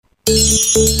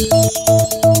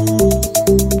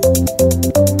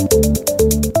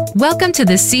Welcome to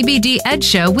the CBD Ed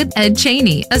Show with Ed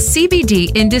Cheney, a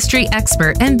CBD industry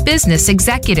expert and business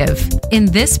executive. In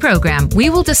this program, we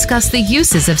will discuss the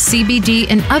uses of CBD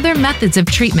and other methods of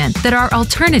treatment that are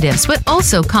alternatives but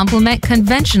also complement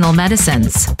conventional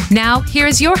medicines. Now,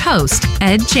 here's your host,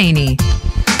 Ed Cheney.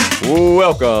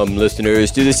 Welcome,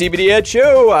 listeners, to the CBD Ed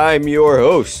Show. I'm your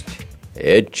host,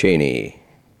 Ed Cheney.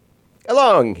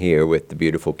 Along here with the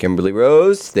beautiful Kimberly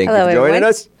Rose. Thank you for joining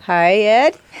us. Hi,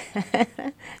 Ed.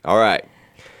 All right.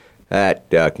 That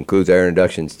concludes our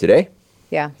introductions today.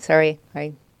 Yeah, sorry.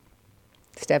 I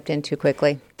stepped in too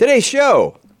quickly. Today's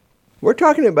show, we're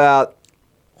talking about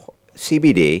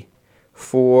CBD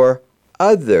for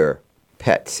other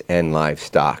pets and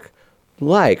livestock,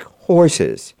 like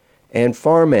horses and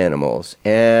farm animals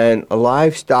and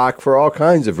livestock for all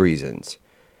kinds of reasons,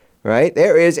 right?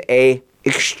 There is a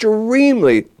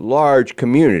extremely large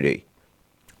community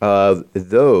of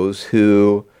those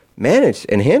who manage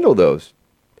and handle those.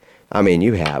 I mean,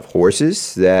 you have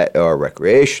horses that are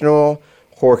recreational,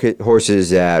 horses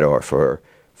that are for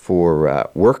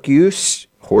work use,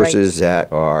 horses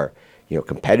that are,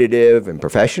 competitive and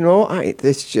professional.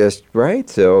 It's just, right?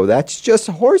 So that's just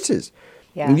horses.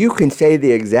 Yeah. And you can say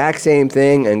the exact same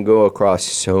thing and go across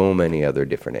so many other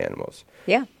different animals.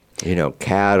 Yeah.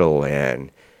 Cattle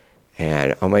and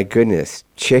oh my goodness,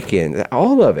 chicken,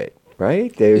 all of it,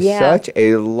 right? There's such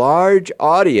a large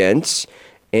audience,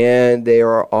 and they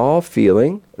are all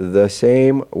feeling the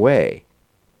same way.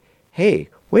 Hey,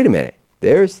 wait a minute.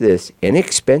 There's this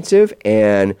inexpensive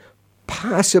and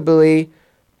possibly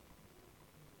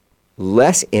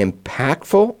less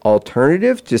impactful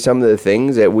alternative to some of the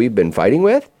things that we've been fighting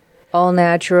with. All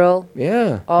natural.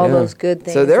 Yeah. All those good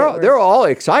things. So they're all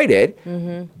excited.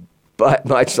 Mm-hmm. But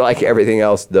much like everything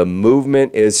else, the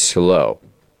movement is slow.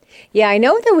 Yeah, I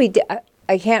know that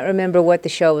I can't remember what the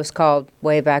show was called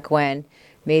way back when.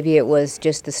 Maybe it was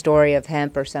just the story of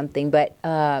hemp or something. But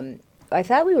I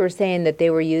thought we were saying that they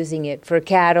were using it for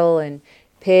cattle and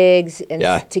pigs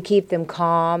and to keep them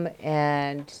calm.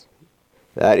 And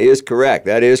that is correct.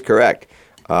 There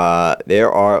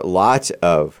are lots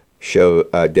of show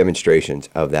demonstrations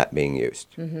of that being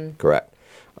used. Mm-hmm. Correct.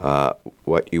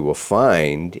 What you will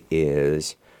find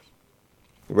is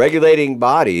regulating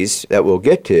bodies that we'll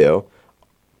get to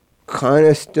kind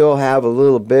of still have a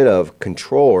little bit of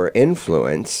control or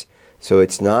influence, so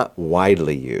it's not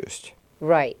widely used.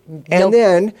 Right. And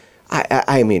then,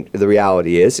 I mean, the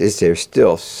reality is there's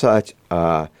still such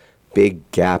a big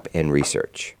gap in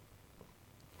research.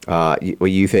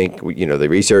 You think, the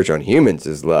research on humans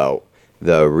is low.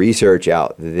 The research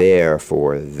out there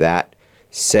for that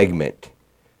segment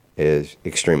is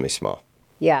extremely small.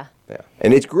 Yeah.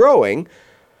 And it's growing,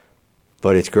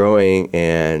 but it's growing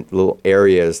in little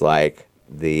areas like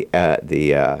the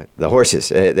horses.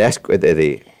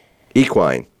 The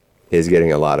equine is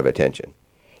getting a lot of attention.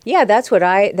 Yeah, that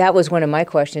was one of my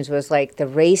questions, was like the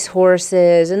race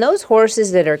horses and those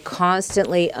horses that are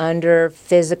constantly under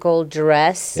physical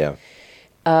duress. Yeah.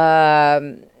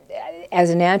 As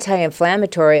an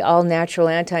anti-inflammatory, all natural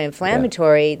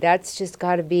anti-inflammatory, that's just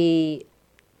got to be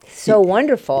so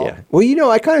wonderful. Yeah.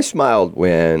 Well, I kind of smiled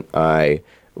when I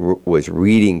was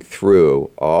reading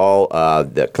through all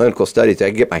of the clinical studies I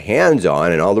could get my hands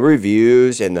on and all the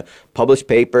reviews and the published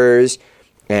papers.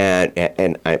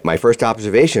 And my first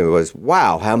observation was,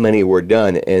 wow, how many were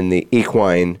done in the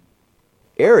equine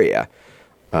area?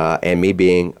 And me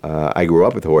being, I grew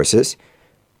up with horses.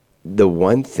 The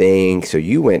one thing, so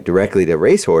you went directly to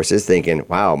race horses thinking,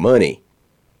 wow, money.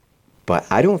 But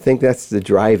I don't think that's the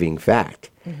driving fact.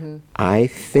 Mm-hmm. I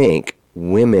think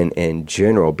women in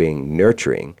general being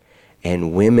nurturing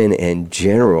and women in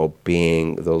general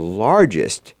being the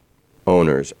largest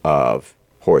owners of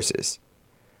horses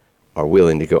are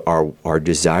willing to go, are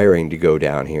desiring to go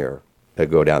down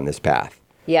this path.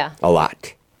 Yeah. A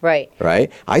lot. Right.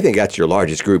 Right? I think that's your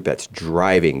largest group that's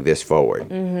driving this forward.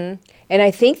 Mm-hmm. And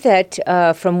I think that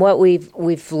from what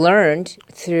we've learned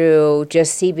through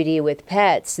just CBD with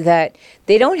pets, that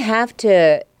they don't have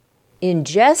to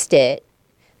ingest it.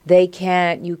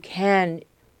 You can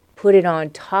put it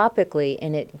on topically,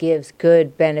 and it gives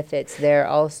good benefits there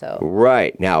also.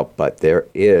 Right. Now, but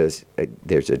there's a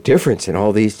difference in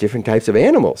all these different types of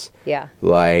animals. Yeah.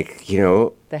 Like,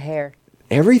 the hair.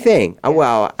 Everything. Yeah.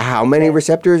 Well, how many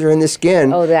receptors are in the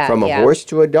skin from a horse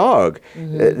to a dog?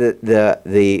 Mm-hmm.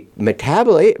 The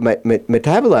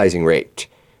metabolizing rate,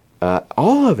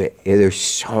 all of it. There's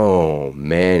so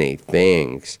many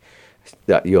things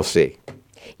that you'll see.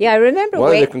 Yeah, I remember.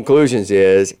 One of the conclusions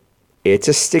is it's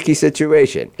a sticky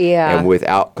situation. Yeah. And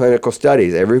without clinical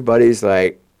studies, everybody's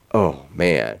like, oh,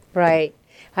 man. Right.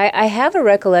 I have a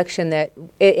recollection that,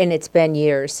 and it's been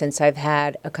years since I've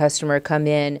had a customer come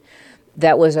in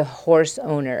that was a horse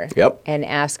owner and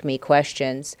ask me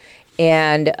questions.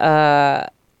 And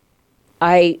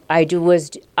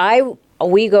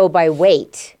we go by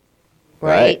weight.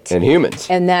 Right. And humans.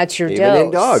 And that's your dose. Even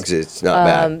in dogs, it's not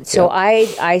bad. So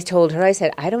I told her, I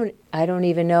said, I don't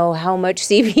even know how much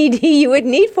CBD you would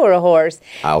need for a horse.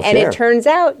 It turns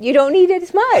out you don't need it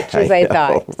as much as I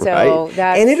thought. So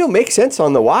and it'll make sense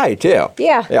on the why, too.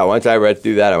 Yeah. Yeah, once I read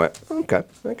through that, I went, okay,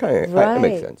 that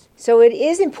makes sense. So it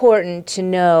is important to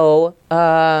know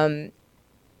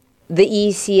the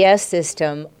ECS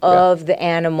system of the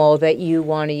animal that you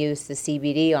want to use the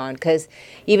CBD on, because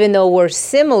even though we're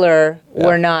similar,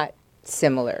 we're not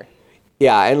similar.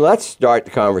 Yeah, and let's start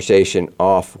the conversation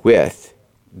off with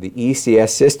the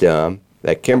ECS system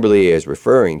that Kimberly is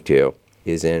referring to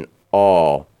is in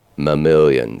all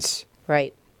mammalians.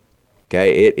 Right.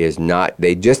 Okay, it is not,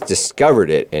 they just discovered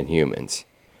it in humans.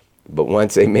 But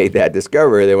once they made that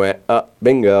discovery, they went,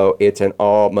 bingo, it's in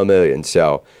all mammalians.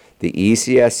 So the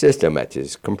ECS system, which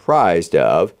is comprised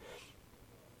of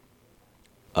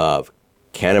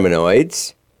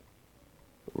cannabinoids,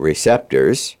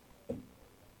 receptors,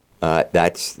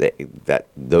 that's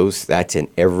in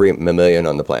every mammalian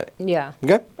on the planet. Yeah.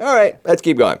 Okay? All right, let's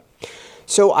keep going.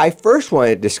 So I first want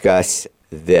to discuss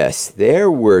this.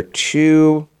 There were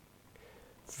two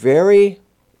very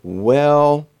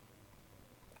well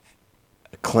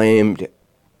acclaimed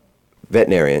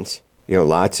veterinarians,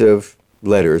 lots of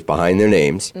letters behind their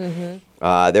names.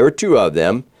 Mm-hmm. There were two of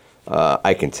them.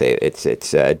 I can say it.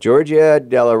 It's Georgia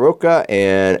Della Rocca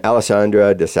and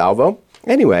Alessandra De Salvo.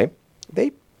 Anyway,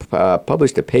 they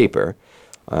published a paper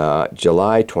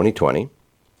July 2020,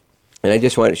 and I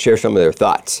just wanted to share some of their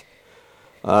thoughts.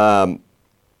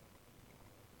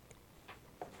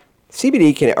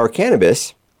 CBD or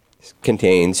cannabis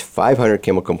contains 500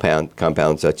 chemical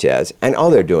compounds such as, and all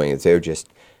they're doing is they're just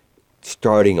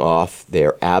starting off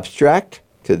their abstract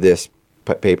to this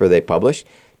paper they published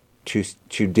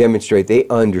to demonstrate they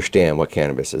understand what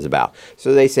cannabis is about.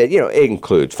 So they said, it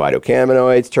includes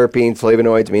phytocannabinoids, terpenes,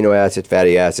 flavonoids, amino acids,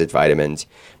 fatty acids, vitamins,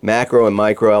 macro and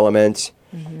micro elements.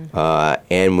 Mm-hmm.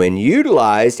 And when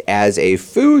utilized as a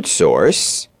food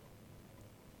source,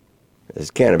 this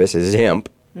is cannabis, this is hemp.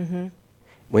 Mm-hmm.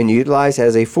 When utilized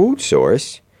as a food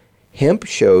source, hemp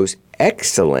shows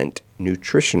excellent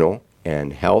nutritional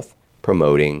and health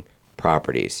promoting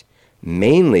properties,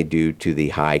 mainly due to the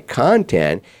high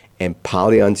content in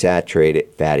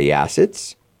polyunsaturated fatty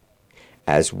acids,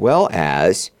 as well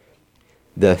as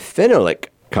the phenolic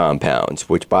compounds,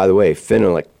 which, by the way,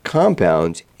 phenolic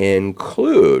compounds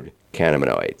include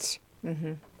cannabinoids.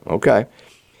 Mm-hmm. Okay.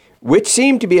 Which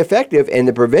seem to be effective in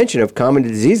the prevention of common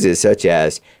diseases such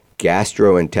as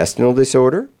gastrointestinal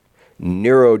disorder,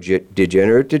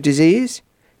 neurodegenerative disease,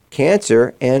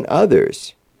 cancer, and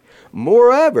others.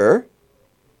 Moreover,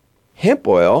 hemp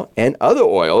oil and other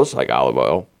oils like olive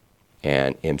oil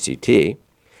and MCT,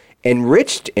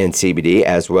 enriched in CBD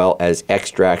as well as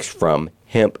extracts from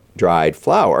hemp dried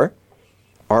flower,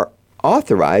 are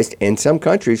authorized in some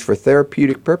countries for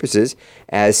therapeutic purposes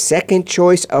as second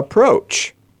choice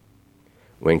approach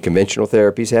when conventional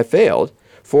therapies have failed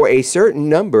for a certain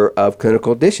number of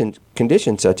clinical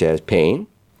conditions such as pain,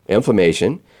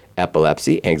 inflammation,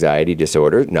 epilepsy, anxiety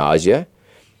disorders, nausea,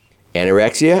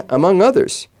 anorexia, among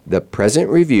others. The present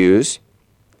review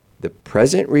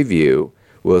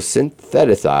will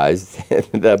synthesize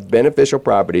the beneficial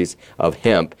properties of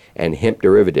hemp and hemp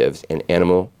derivatives in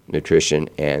animal nutrition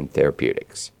and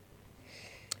therapeutics.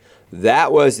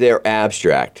 That was their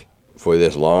abstract for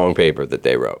this long paper that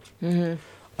they wrote. Mm-hmm.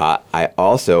 I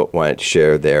also wanted to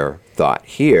share their thought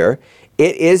here.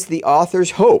 It is the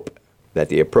author's hope that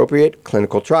the appropriate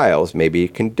clinical trials may be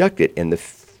conducted in the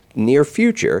near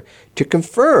future to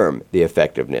confirm the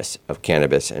effectiveness of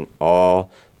cannabis and all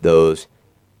those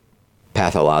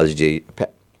pathologies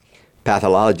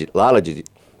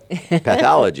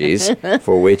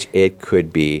for which it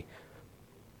could be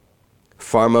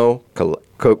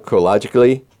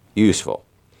pharmacologically useful.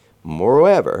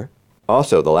 Moreover,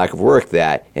 also the lack of work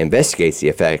that investigates the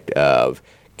effect of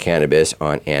cannabis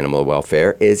on animal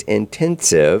welfare is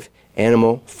intensive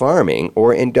animal farming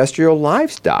or industrial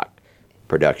livestock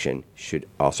production should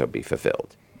also be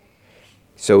fulfilled.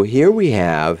 So here we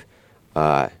have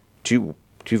two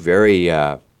very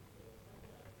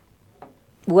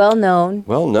well-known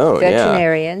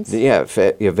veterinarians.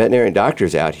 Veterinarian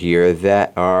doctors out here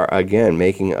that are, again,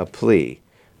 making a plea.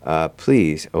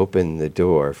 Please open the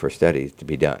door for studies to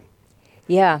be done.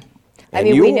 Yeah. And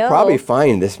we you will know probably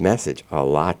find this message a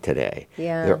lot today.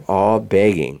 Yeah. They're all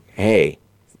begging, hey,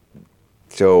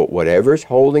 so whatever's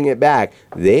holding it back,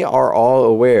 they are all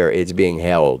aware it's being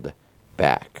held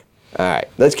back. All right,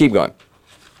 let's keep going.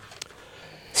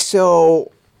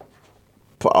 So,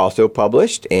 also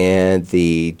published in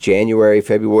the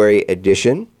January-February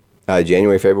edition,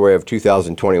 January-February of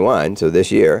 2021, so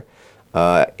this year,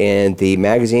 in the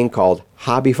magazine called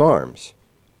Hobby Farms.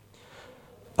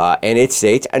 And it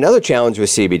states, another challenge with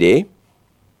CBD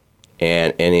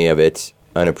and any of its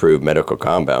unapproved medical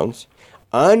compounds,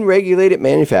 unregulated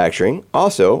manufacturing,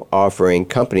 also offering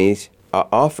companies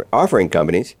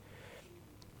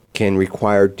can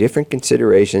require different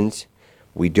considerations.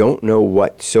 We don't know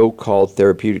what so-called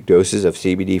therapeutic doses of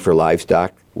CBD for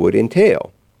livestock would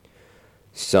entail.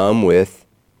 Some with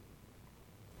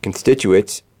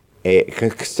constituents,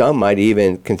 some might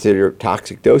even consider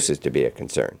toxic doses to be a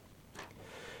concern.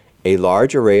 A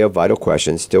large array of vital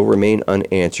questions still remain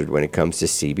unanswered when it comes to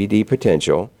CBD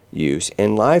potential use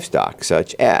in livestock,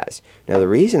 such as. Now, the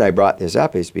reason I brought this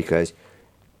up is because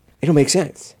it'll make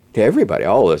sense to everybody,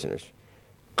 all listeners.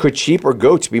 Could sheep or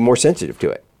goats be more sensitive to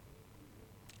it?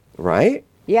 Right?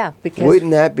 Yeah, because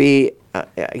wouldn't that be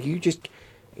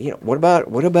what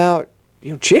about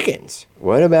chickens?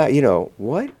 What about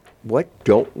what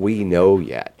don't we know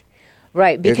yet?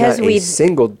 Right, because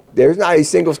there's not a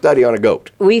single study on a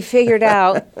goat. We figured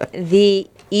out the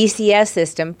ECS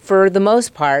system for the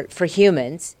most part for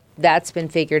humans. That's been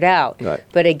figured out. Right.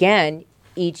 But again,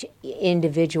 each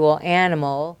individual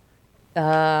animal,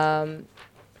 How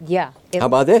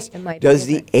about this? Does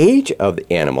the age of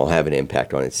the animal have an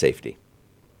impact on its safety?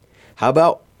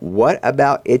 What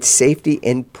about its safety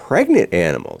in pregnant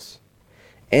animals?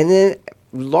 And then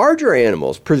larger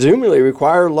animals presumably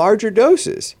require larger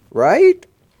doses, right?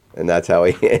 And that's how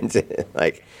he ends it.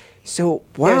 So,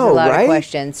 wow, there's a lot right? of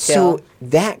questions still. So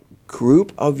that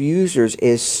group of users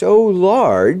is so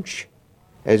large,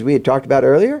 as we had talked about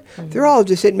earlier, they're all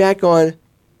just sitting back going,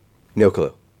 no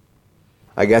clue.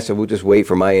 I guess we'll just wait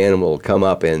for my animal to come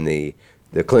up in the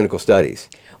clinical studies.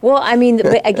 Well,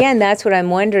 but again, that's what I'm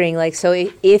wondering. So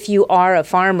if you are a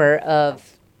farmer of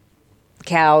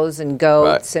cows and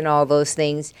goats and all those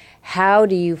things, how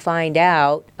do you find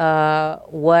out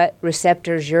what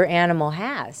receptors your animal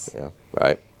has? Yeah,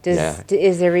 right.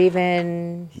 Is there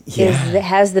even,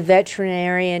 has the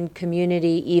veterinarian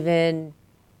community even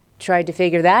tried to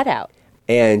figure that out?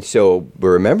 And so,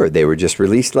 remember, they were just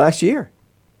released last year.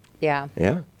 Yeah.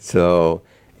 Yeah. So,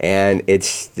 and it's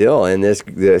still in this,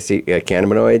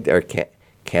 cannabinoid or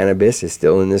cannabis is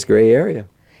still in this gray area.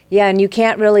 Yeah, and you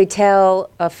can't really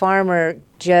tell a farmer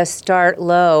just start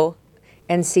low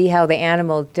and see how the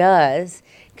animal does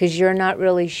because you're not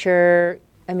really sure.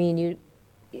 And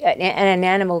an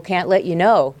animal can't let you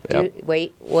know. Yep.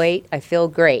 Wait, I feel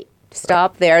great.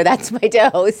 Stop there. That's my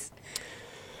dose.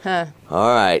 Huh.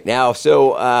 All right. Now,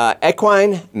 so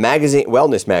Equine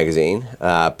Wellness Magazine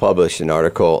published an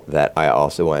article that I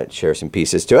also want to share some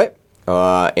pieces to it.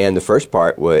 And the first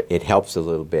part, it helps a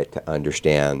little bit to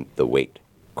understand the weight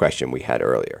question we had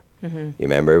earlier. Mm-hmm. You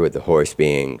remember with the horse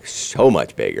being so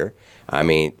much bigger.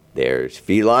 There's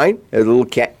feline, there's a little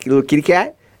kitty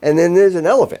cat, and then there's an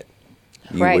elephant.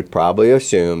 You would probably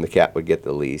assume the cat would get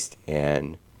the least,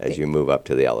 and as you move up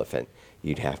to the elephant,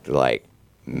 you'd have to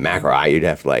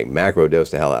macro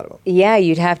dose the hell out of them. Yeah,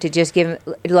 you'd have to just give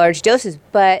them large doses,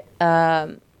 but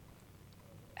let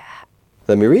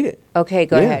me read it. Okay,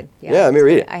 go ahead. Yeah, let me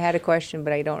read it. I had a question,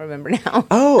 but I don't remember now.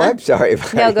 Oh, I'm sorry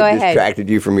if I go ahead. distracted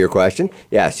you from your question.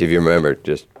 Yes, if you remember,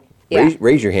 just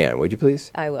raise your hand, would you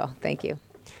please? I will. Thank you.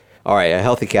 All right, a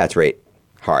healthy cat's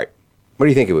heart. What do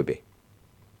you think it would be?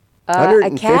 A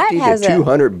cat 150 has to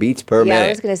 200 beats per minute. Yeah, I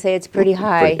was going to say it's pretty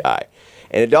high. Pretty high.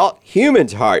 An adult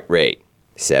human's heart rate,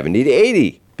 70 to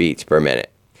 80 beats per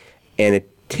minute. And a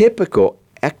typical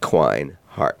equine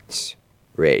heart's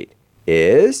rate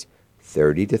is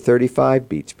 30 to 35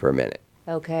 beats per minute.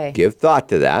 Okay. Give thought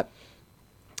to that.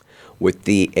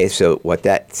 So what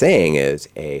that's saying is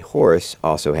a horse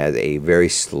also has a very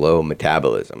slow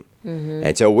metabolism. Mm-hmm.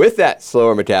 And so with that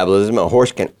slower metabolism, a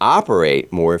horse can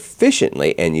operate more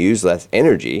efficiently and use less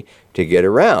energy to get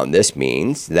around. This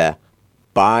means the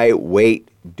by weight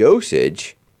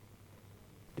dosage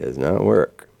does not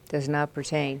work. Does not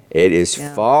pertain. It is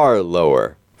far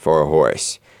lower for a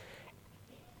horse.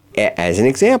 As an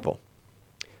example,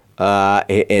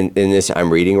 in this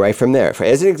I'm reading right from there.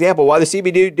 As an example, while the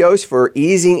CBD dose for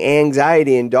easing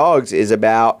anxiety in dogs is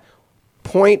about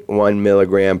 0.1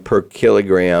 milligram per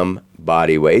kilogram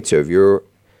body weight. So if your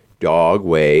dog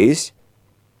weighs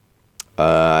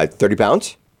 30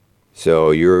 pounds,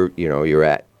 so you're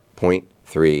at 0.3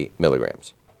 3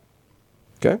 milligrams.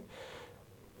 Okay?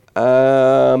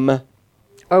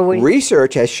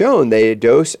 Research has shown that a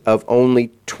dose of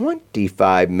only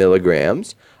 25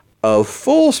 milligrams of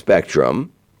full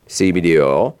spectrum CBD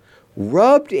oil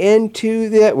rubbed into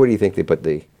the, where do you think they put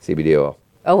the CBD oil?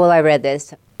 Oh, well, I read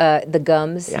this. The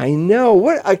gums. I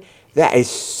know. That is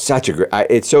such a great,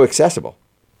 it's so accessible.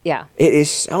 Yeah. It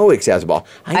is so accessible.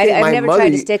 I've never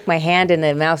tried to stick my hand in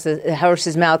the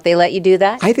horse's mouth. They let you do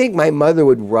that? I think my mother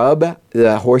would rub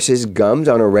the horse's gums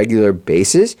on a regular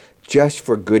basis just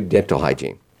for good dental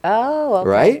hygiene. Oh, okay.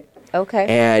 Right? Okay.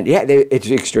 And yeah,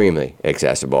 it's extremely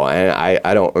accessible. And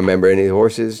I don't remember any of the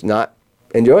horses not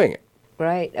enjoying it.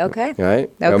 Right. Okay.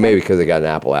 Right? Okay. Or maybe because they got an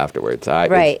apple afterwards.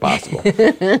 Right. It's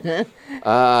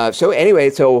possible. So anyway,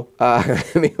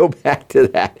 let me go back to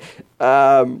that.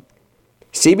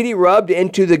 CBD rubbed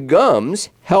into the gums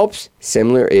helps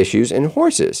similar issues in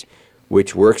horses,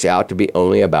 which works out to be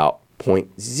only about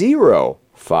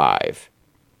 0.05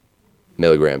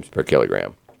 milligrams per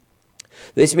kilogram.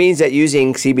 This means that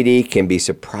using CBD can be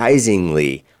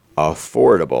surprisingly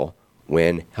affordable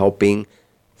when helping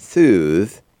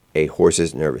soothe a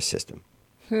horse's nervous system.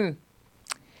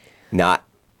 Not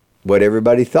what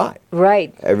everybody thought.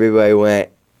 Right. Everybody went,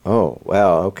 oh,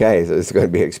 well, okay, so this is going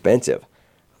to be expensive.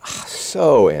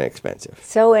 So inexpensive.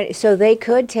 So they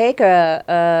could take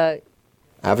a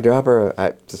half a drop or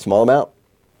a small amount?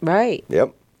 Right.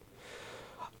 Yep.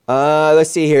 Let's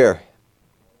see here.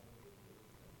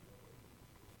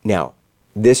 Now,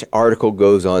 this article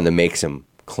goes on to make some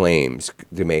claims,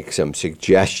 to make some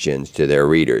suggestions to their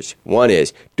readers. One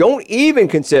is, don't even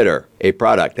consider a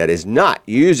product that is not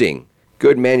using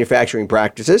good manufacturing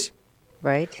practices.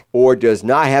 Right. Or does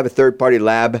not have a third-party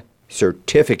lab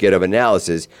certificate of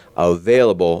analysis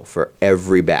available for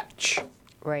every batch.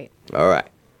 Right. All right.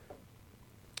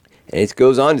 And it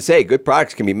goes on to say good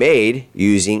products can be made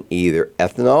using either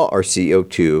ethanol or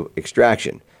CO2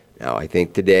 extraction. Now, I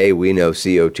think today we know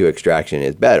CO2 extraction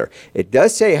is better. It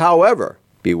does say, however,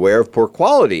 beware of poor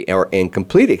quality or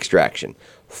incomplete extraction.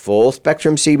 Full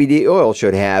spectrum CBD oil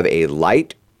should have a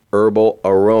light herbal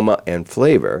aroma and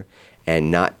flavor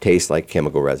and not taste like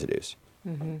chemical residues.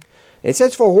 Mm-hmm. It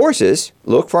says for horses,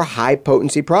 look for high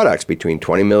potency products between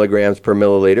 20 milligrams per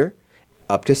milliliter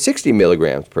up to 60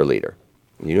 milligrams per liter.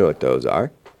 You know what those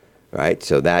are, right?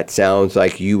 So that sounds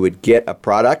like you would get a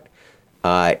product.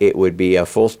 It would be a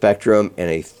full spectrum in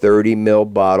a 30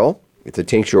 ml bottle. It's a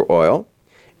tincture oil.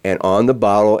 And on the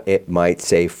bottle, it might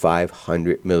say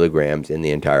 500 milligrams in the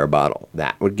entire bottle.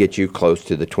 That would get you close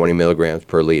to the 20 milligrams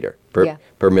per liter, per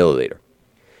milliliter.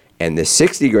 And the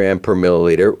 60 gram per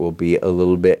milliliter will be a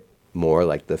little bit more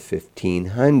like the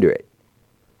 1,500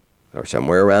 or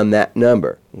somewhere around that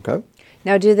number. Okay.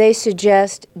 Now, do they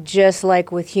suggest, just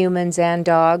like with humans and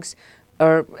dogs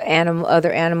or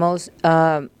other animals,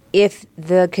 if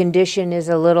the condition is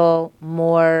a little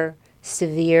more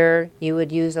severe, you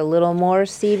would use a little more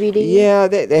CBD? Yeah,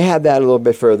 they had that a little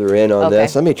bit further in on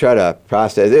this. Let me try to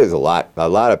process. There's a lot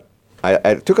of.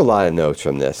 I took a lot of notes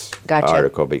from this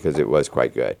article because it was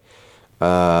quite good.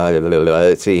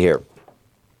 Let's see here.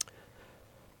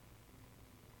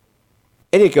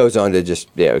 And it goes on to just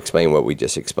explain what we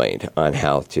just explained on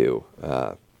how to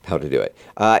do it.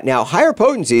 Now, higher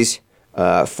potencies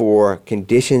for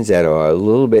conditions that are a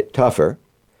little bit tougher,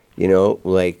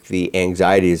 like the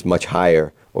anxiety is much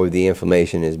higher or the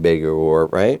inflammation is bigger, or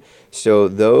right. So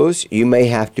those you may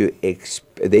have to.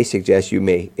 They suggest you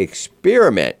may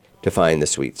experiment to find the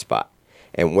sweet spot.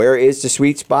 And where is the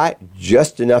sweet spot?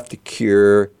 Just enough to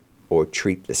cure or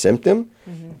treat the symptom,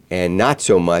 and not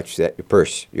so much that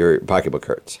your pocketbook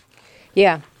hurts.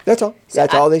 Yeah. That's all.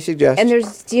 That's all they suggest. And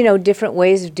there's, different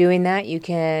ways of doing that. You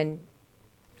can,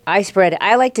 I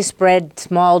like to spread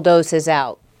small doses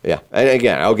out. Yeah. And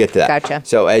again, I'll get to that. Gotcha.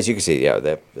 So as you can see,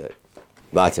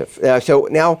 lots of, so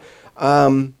now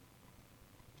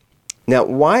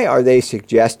why are they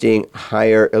suggesting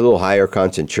a little higher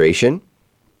concentration?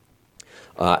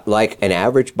 Like an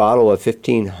average bottle of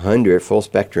 1,500 full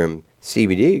spectrum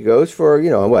CBD goes for,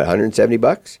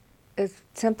 $170? It's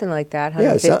something like that,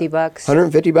 $150.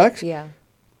 $150? Yeah.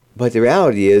 But the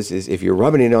reality is if you're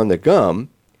rubbing it on the gum,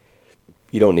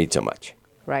 you don't need so much.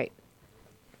 Right.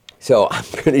 So I'm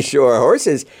pretty sure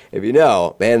horses, if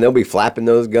they'll be flapping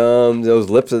those gums, those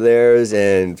lips of theirs,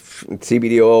 and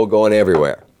CBD oil going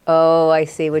everywhere. Oh, I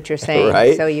see what you're saying.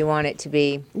 Right? So you want it to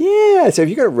be... Yeah, so if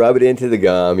you're going to rub it into the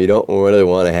gum, you don't really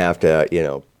want to have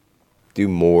to, do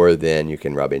more than you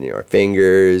can rub in your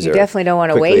fingers. You definitely don't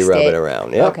want to waste it. Quickly rub it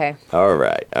around. Yep. Okay. All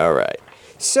right.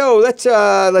 So let's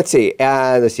see.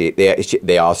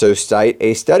 They also cite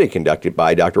a study conducted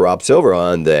by Dr. Rob Silver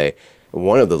on the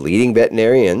one of the leading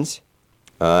veterinarians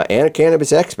and a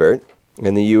cannabis expert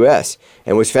in the U.S.,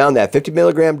 and was found that 50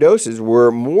 milligram doses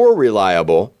were more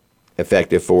reliable,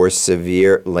 effective for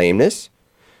severe lameness,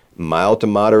 mild to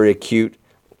moderate acute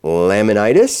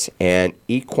laminitis, and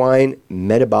equine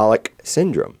metabolic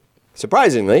syndrome.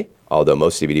 Surprisingly, although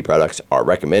most CBD products are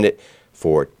recommended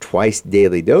for twice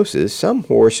daily doses, some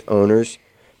horse owners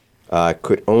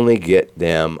could only get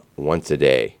them once a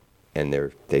day, and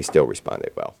they still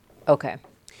responded well. Okay.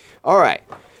 All right.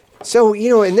 So,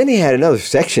 and then he had another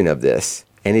section of this,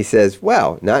 and he says,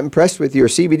 well, not impressed with your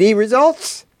CBD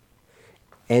results?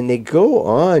 And they go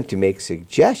on to make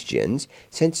suggestions,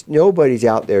 since nobody's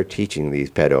out there teaching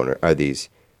these pet owners, or these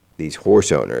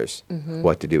horse owners,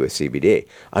 what to do with CBD.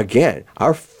 Again,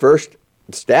 our first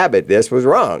stab at this was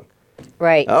wrong.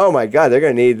 Right. Oh my God, they're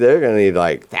gonna need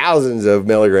like thousands of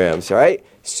milligrams, right?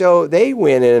 So they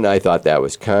went in, and I thought that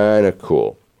was kind of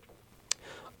cool.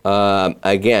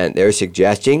 Again, they're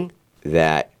suggesting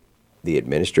that the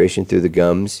administration through the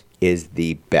gums is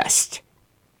the best.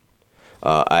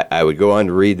 I would go on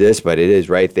to read this, but it is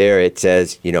right there. It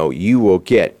says, you will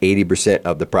get 80%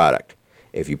 of the product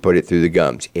if you put it through the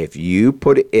gums. If you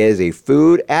put it as a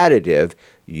food additive,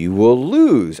 you will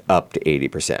lose up to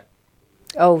 80%.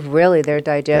 Oh, really? Their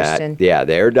digestion?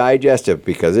 Their digestive,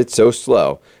 because it's so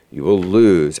slow, you will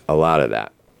lose a lot of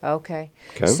that. Okay.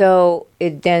 So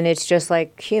then it's just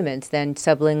like humans, then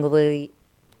sublingually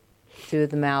through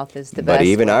the mouth is the best. But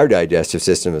even our digestive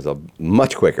system is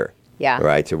much quicker. Yeah.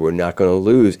 Right? So we're not going to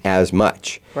lose as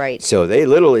much. Right. So they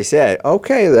literally said,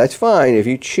 okay, that's fine. If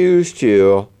you choose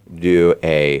to do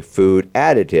a food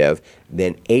additive,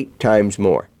 then 8 times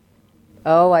more.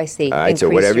 Oh, I see. All right, so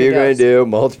Increase whatever your you're going dose. to do,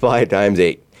 multiply it times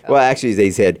 8. Well, actually,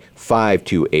 they said 5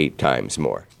 to 8 times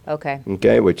more. Okay.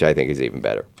 Okay, which I think is even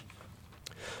better.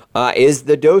 Is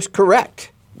the dose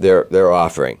correct they're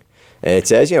offering? And it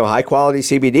says, high quality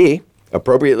CBD,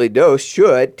 appropriately dosed,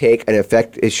 should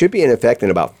be in effect in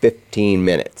about 15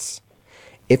 minutes.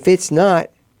 If it's not,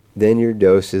 then your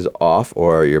dose is off,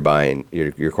 or you're buying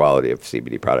your quality of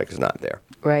CBD product is not there.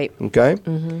 Right. Okay?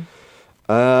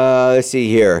 Let's see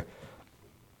here.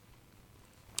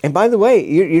 And by the way,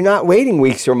 you're not waiting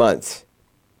weeks or months.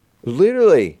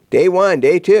 Literally, day 1,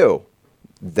 day 2.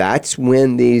 That's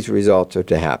when these results are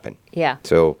to happen. Yeah.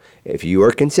 So if you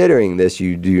are considering this,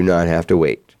 you do not have to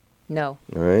wait. No.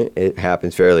 All right? It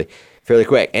happens fairly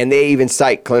quick. And they even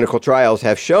cite clinical trials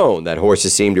have shown that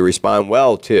horses seem to respond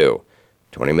well to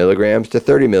 20 milligrams to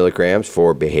 30 milligrams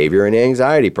for behavior and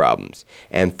anxiety problems,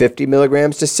 and 50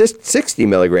 milligrams to 60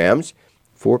 milligrams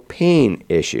for pain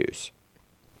issues.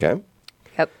 Okay?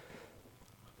 Yep.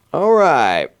 All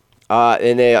right.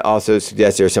 And they also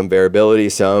suggest there's some variability.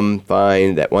 Some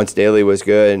find that once daily was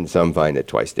good, and some find that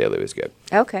twice daily was good.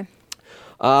 Okay.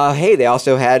 They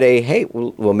also had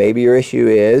well, maybe your issue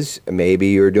is maybe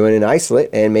you're doing an isolate,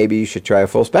 and maybe you should try a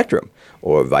full spectrum,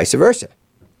 or vice versa.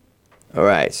 All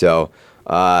right. So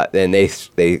then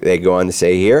they go on to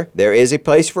say here, there is a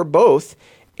place for both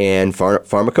in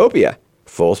pharmacopoeia.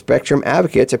 Full spectrum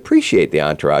advocates appreciate the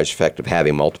entourage effect of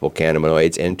having multiple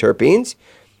cannabinoids and terpenes.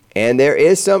 And there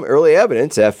is some early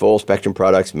evidence that full spectrum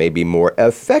products may be more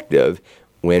effective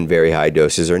when very high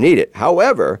doses are needed.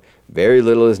 However, very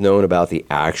little is known about the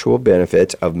actual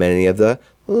benefits of many of the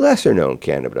lesser known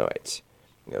cannabinoids,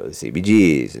 the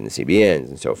CBGs and the CBNs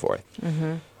and so forth,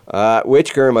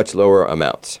 which occur in much lower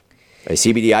amounts. A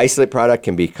CBD isolate product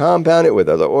can be compounded with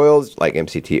other oils like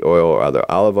MCT oil or other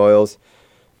olive oils,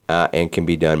 and can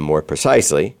be done more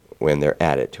precisely when they're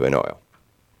added to an oil.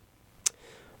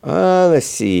 Let's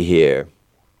see here.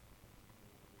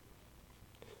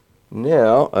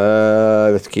 Now,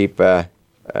 let's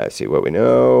see what we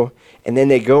know. And then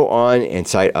they go on and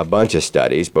cite a bunch of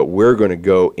studies, but we're going to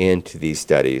go into these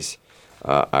studies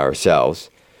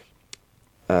ourselves.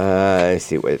 Let's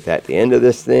see what's at the end of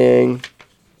this thing.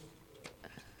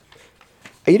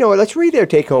 You know what? Let's read their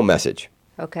take-home message.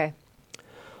 Okay.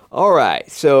 All right.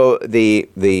 So the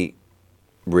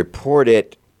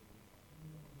reported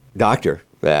doctor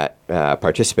that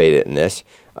participated in this,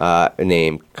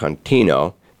 named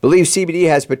Contino, believes CBD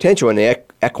has potential in the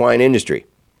equine industry,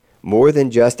 more than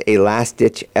just a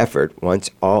last-ditch effort once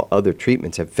all other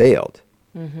treatments have failed.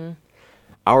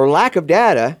 Our lack of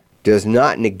data does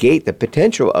not negate the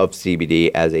potential of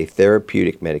CBD as a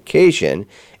therapeutic medication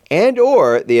and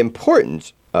or the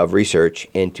importance of research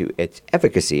into its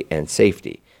efficacy and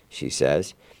safety, she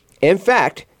says. In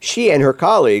fact, she and her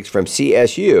colleagues from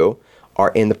CSU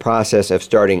are in the process of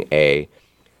starting a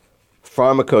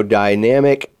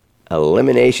pharmacodynamic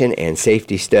elimination and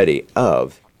safety study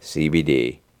of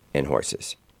CBD in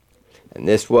horses. And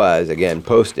this was, again,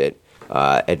 posted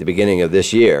at the beginning of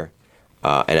this year.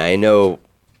 And I know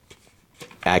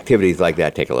activities like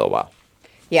that take a little while.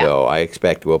 Yeah. So I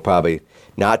expect we'll probably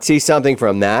not see something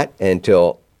from that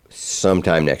until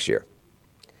sometime next year.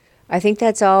 I think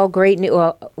that's all great news.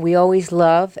 Well, we always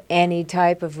love any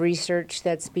type of research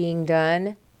that's being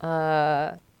done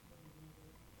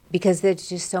because there's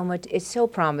just so much. It's so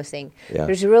promising. Yeah.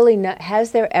 There's really not.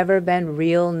 Has there ever been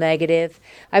real negative?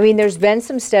 I mean, there's been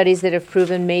some studies that have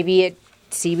proven maybe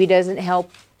CBD doesn't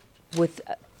help with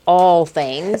all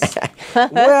things.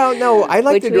 Well, no, I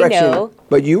like the Which we direction, know.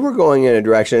 but you were going in a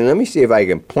direction, and let me see if I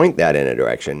can point that in a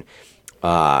direction.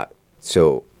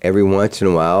 So every once in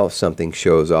a while, something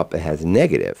shows up that has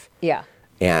negative. Yeah.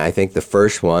 And I think the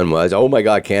first one was, oh my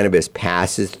God, cannabis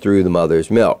passes through the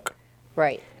mother's milk.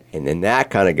 Right. And then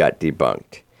that kind of got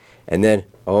debunked. And then,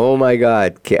 oh my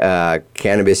God,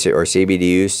 cannabis or CBD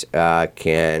use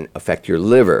can affect your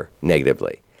liver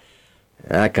negatively.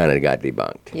 And that kind of got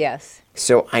debunked. Yes.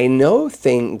 So I know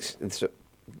things.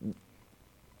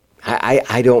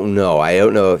 I don't know. I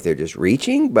don't know if they're just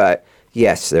reaching, but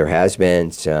yes, there has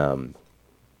been some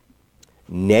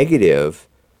negative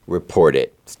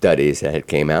reported studies that had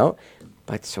came out,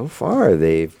 but so far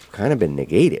they've kind of been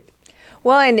negated.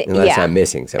 Well, and Unless yeah. I'm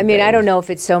missing something. I mean, I don't know if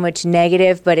it's so much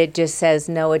negative, but it just says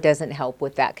no, it doesn't help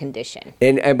with that condition.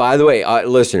 And by the way,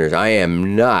 listeners, I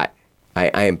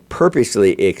am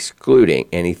purposely excluding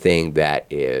anything that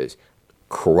is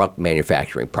corrupt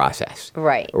manufacturing process.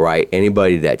 Right. Right.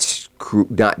 Anybody that's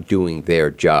not doing their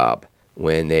job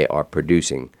when they are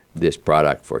producing this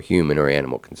product for human or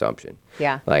animal consumption.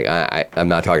 Yeah. Like I'm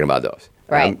not talking about those.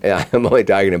 Right. I'm only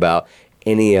talking about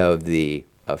any of the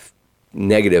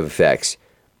negative effects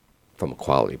from a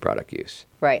quality product use.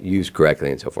 Right. Used correctly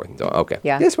and so forth and so on. Okay.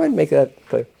 Yeah. Just wanted to make that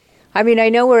clear. I mean, I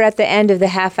know we're at the end of the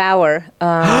half hour,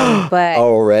 but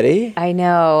Already? I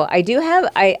know. I do have,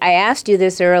 I asked you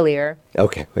this earlier,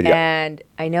 Okay. What do you got? and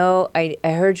I know I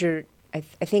heard your, I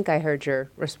think I heard your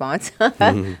response.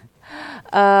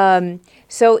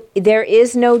 So there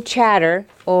is no chatter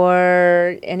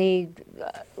or any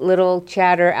little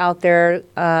chatter out there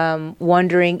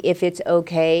wondering if it's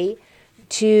okay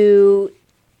to,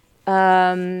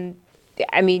 I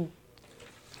mean,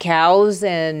 cows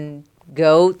and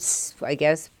goats, I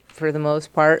guess, for the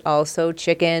most part, also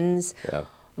chickens, Yeah.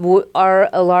 are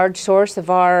a large source of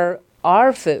our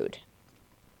food.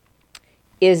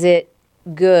 Is it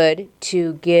good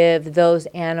to give those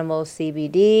animals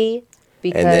CBD?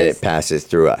 Because, And then it passes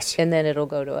through us. and then it'll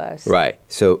go to us. Right.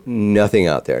 So nothing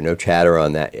out there. No chatter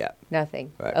on that yet.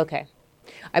 Nothing. Right. Okay.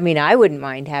 I mean, I wouldn't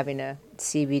mind having a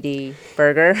CBD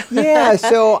burger. Yeah,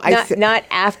 so not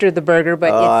after the burger,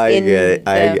 but I it's in get it.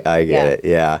 the, I get it.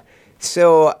 Yeah.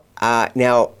 So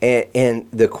now, and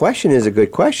the question is a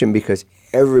good question because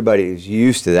everybody is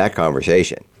used to that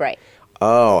conversation. Right.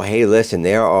 Oh, hey, listen,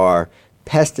 there are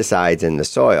pesticides in the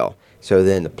soil. So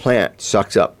then the plant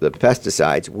sucks up the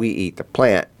pesticides. We eat the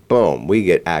plant. Boom, we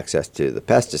get access to the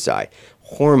pesticide.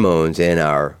 Hormones in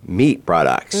our meat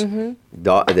products. Mm-hmm.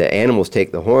 The animals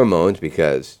take the hormones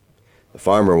because the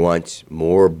farmer wants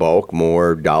more bulk,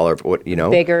 more dollar,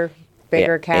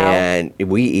 Bigger cow. And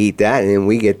we eat that, and then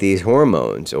we get these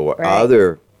hormones or Right.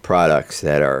 other products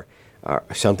that are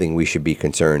something we should be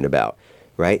concerned about,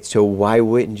 right? So why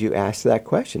wouldn't you ask that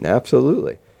question?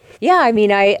 Absolutely. Yeah, I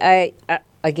mean, I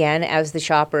again, as the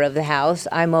shopper of the house,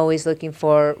 I'm always looking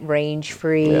for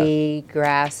range-free,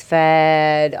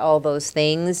 grass-fed, all those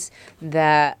things,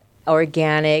 that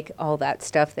organic, all that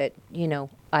stuff that,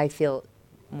 I feel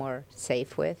more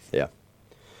safe with. Yeah.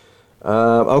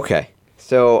 Okay.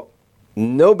 So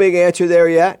no big answer there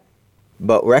yet,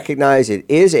 but recognize it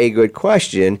is a good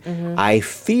question. Mm-hmm. I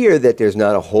fear that there's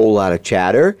not a whole lot of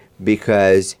chatter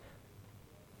because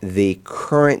the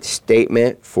current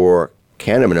statement for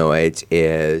cannabinoids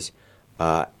is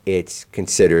it's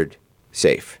considered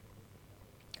safe.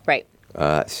 Right.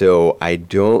 So I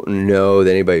don't know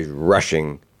that anybody's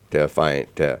rushing to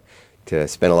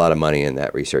spend a lot of money in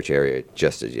that research area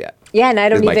just as yet. Yeah, and I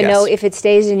don't Is my even know guess. if it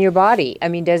stays in your body. I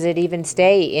mean, does it even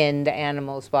stay in the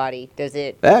animal's body? Does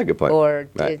it? Good point. Or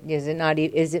Right. is it not?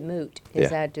 Is it moot? Is Yeah.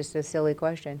 that just a silly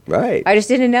question? Right. I just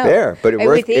didn't know. Fair, but I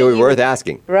would think it was you worth would-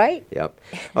 asking. Right. Yep.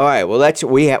 All right. Well,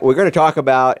 we're going to talk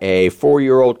about a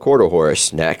 4-year-old quarter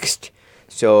horse next.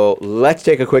 So let's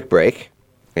take a quick break,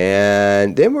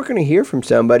 and then we're going to hear from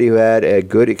somebody who had a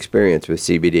good experience with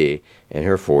CBD and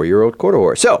her 4-year-old quarter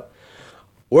horse. So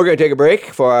we're going to take a break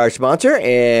for our sponsor,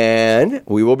 and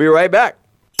we will be right back.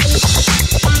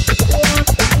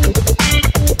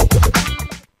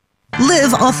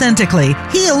 Live authentically,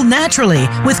 heal naturally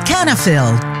with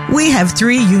Canafil. We have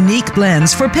 3 unique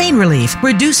blends for pain relief,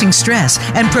 reducing stress,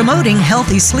 and promoting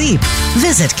healthy sleep.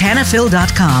 Visit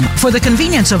Canafil.com for the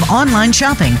convenience of online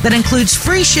shopping that includes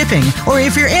free shipping, or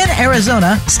if you're in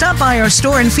Arizona, stop by our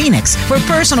store in Phoenix for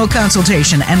personal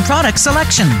consultation and product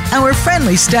selection. Our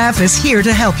friendly staff is here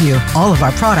to help you. All of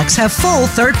our products have full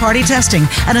third-party testing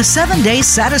and a 7-day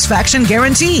satisfaction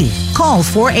guarantee. Call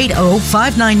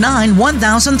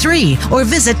 480-599-1003 or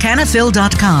visit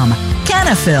Canafil.com.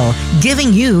 Canafil,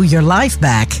 giving you your life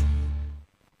back.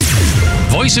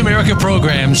 Voice America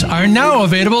programs are now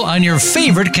available on your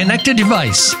favorite connected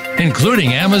device,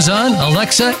 including Amazon,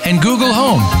 Alexa, and Google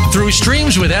Home. Through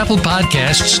streams with Apple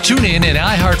Podcasts, TuneIn, and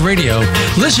iHeartRadio,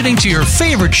 listening to your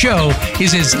favorite show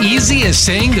is as easy as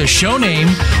saying the show name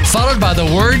followed by the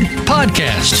word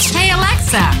podcast. Hey,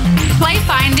 Alexa, play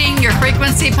Finding Your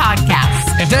Frequency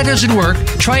podcast. If that doesn't work,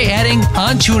 try adding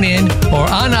on TuneIn or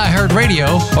on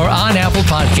iHeartRadio or on Apple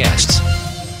Podcasts.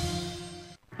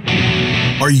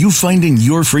 Are you finding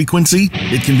your frequency?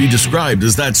 It can be described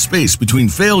as that space between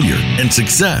failure and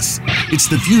success. It's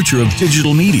the future of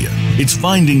digital media. It's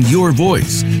finding your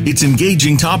voice. It's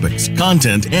engaging topics,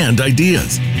 content, and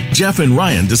ideas. Jeff and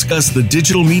Ryan discuss the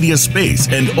digital media space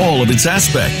and all of its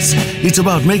aspects. It's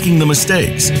about making the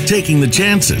mistakes, taking the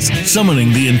chances,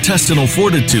 summoning the intestinal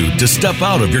fortitude to step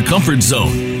out of your comfort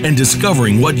zone, and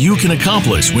discovering what you can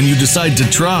accomplish when you decide to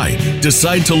try,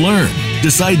 decide to learn,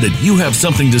 decide that you have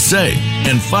something to say,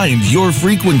 and find your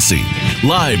frequency.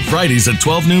 Live Fridays at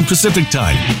 12 noon Pacific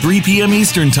Time, 3 p.m.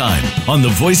 Eastern Time on the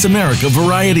Voice America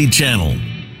Variety Channel.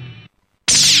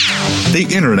 The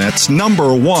Internet's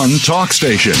 #1 talk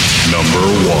station.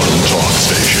 #1 talk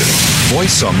station.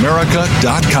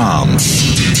 VoiceAmerica.com.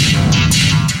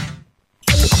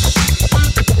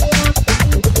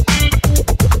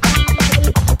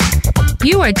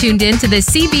 You are tuned in to the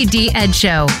CBD Ed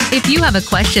Show. If you have a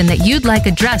question that you'd like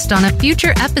addressed on a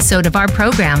future episode of our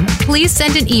program, please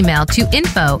send an email to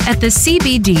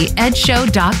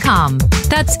info@thecbdedshow.com.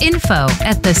 That's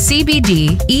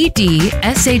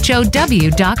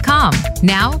info@thecbdedshow.com.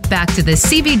 Now, back to the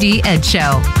CBD Ed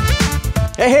Show.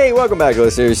 Hey, welcome back,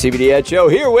 listeners. CBD Ed Show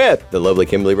here with the lovely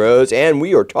Kimberly Rose, and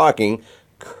we are talking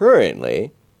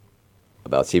currently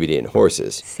about CBD and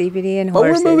horses. CBD and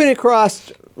horses. But we're moving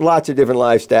across lots of different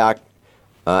livestock,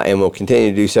 and we'll continue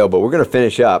to do so. But we're going to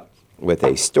finish up with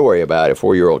a story about a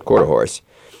 4-year-old quarter horse.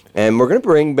 And we're going to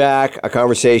bring back a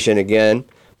conversation again,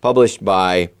 published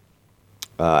by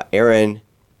Erin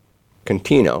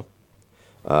Contino,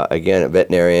 again, a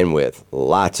veterinarian with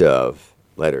lots of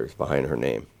letters behind her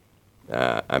name.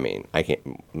 I can't,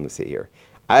 let me see here.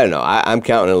 I don't know. I'm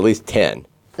counting at least 10.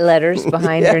 Letters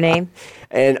behind her name.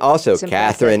 And also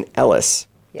Catherine Ellis,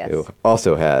 yes, who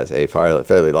also has a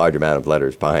fairly large amount of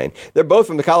letters behind. They're both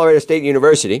from the Colorado State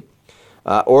University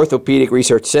Orthopedic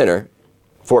Research Center,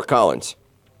 Fort Collins.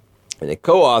 And they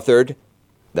co-authored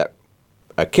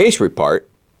a case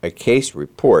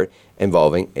report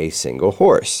involving a single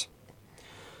horse.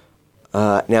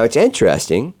 Now, it's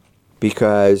interesting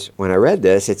because when I read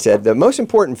this, it said the most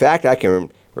important fact I can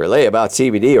relay about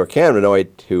CBD or cannabinoid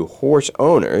to horse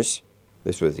owners,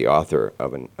 this was the author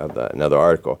of another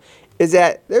article, is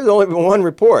that there's only been one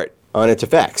report on its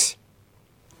effects.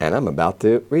 And I'm about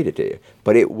to read it to you.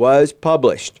 But it was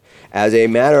published. As a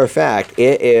matter of fact,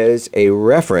 it is a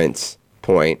reference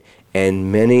point in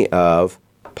many of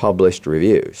published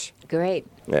reviews. Great.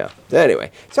 Yeah. Anyway,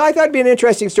 so I thought it'd be an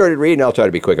interesting story to read, and I'll try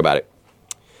to be quick about it.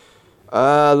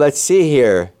 Let's see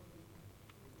here.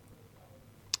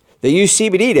 They use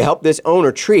CBD to help this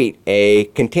owner treat a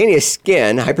cutaneous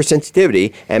skin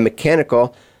hypersensitivity and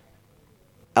mechanical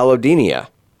allodynia.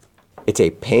 It's a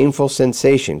painful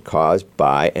sensation caused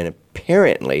by an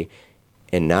apparently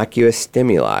innocuous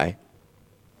stimuli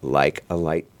like a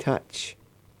light touch.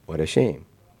 What a shame.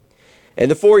 And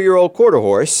the 4-year-old quarter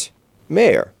horse,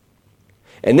 Mayor.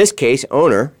 In this case,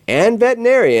 owner and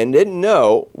veterinarian didn't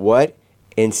know what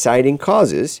inciting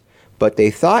causes, but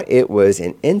they thought it was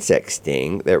an insect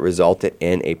sting that resulted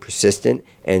in a persistent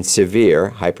and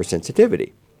severe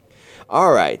hypersensitivity.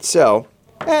 All right, so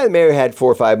the mayor had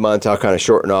 4 or 5 months. I'll kind of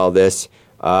shorten all this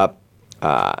up.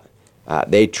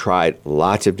 They tried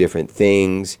lots of different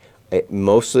things. It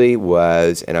mostly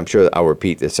was, and I'm sure I'll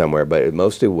repeat this somewhere, but it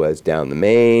mostly was down the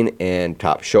mane and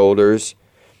top shoulders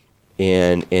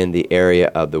and in the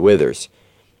area of the withers.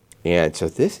 And so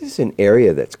this is an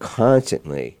area that's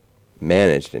constantly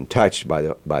managed and touched by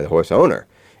the horse owner.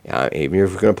 Even if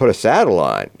you're going to put a saddle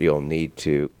on, you'll need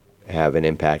to have an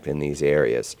impact in these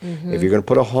areas. Mm-hmm. If you're going to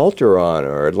put a halter on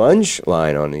or a lunge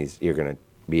line on these, you're going to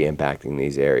be impacting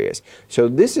these areas. So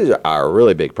this is a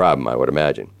really big problem, I would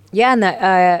imagine. Yeah,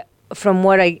 and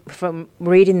from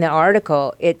reading the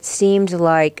article, it seemed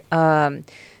like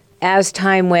as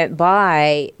time went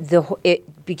by,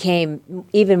 it became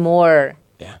even more.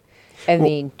 Yeah. I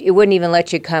mean, it wouldn't even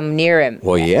let you come near him.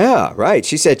 Well, yeah, right.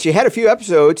 She said she had a few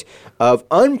episodes of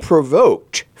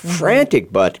unprovoked,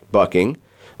 frantic bucking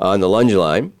on the lunge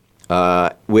line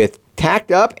with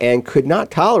tacked up and could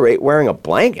not tolerate wearing a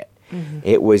blanket.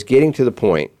 It was getting to the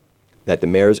point that the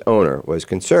mare's owner was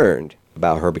concerned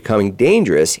about her becoming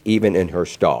dangerous even in her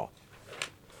stall.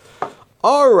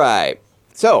 All right.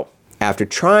 So, after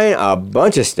trying a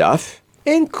bunch of stuff,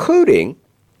 including,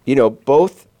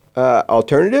 both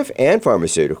alternative and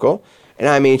pharmaceutical, and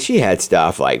I mean, she had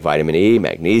stuff like vitamin E,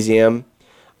 magnesium,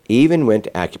 even went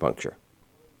to acupuncture.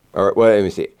 Or, well, let me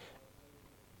see.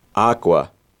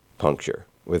 Aquapuncture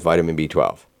with vitamin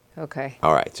B12. Okay.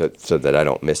 All right, so that I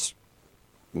don't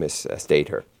misstate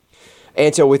her.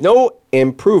 And so with no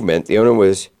improvement, the owner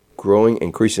was growing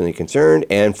increasingly concerned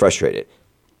and frustrated,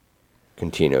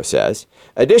 Contino says.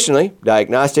 Additionally,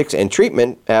 diagnostics and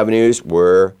treatment avenues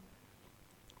were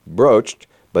broached,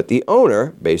 but the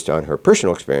owner, based on her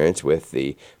personal experience with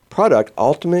the product,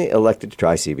 ultimately elected to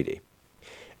try CBD.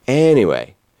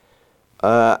 Anyway,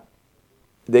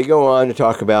 they go on to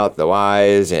talk about the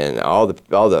whys and all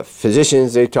the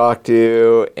physicians they talked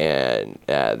to and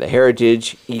the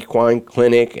Heritage Equine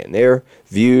Clinic and their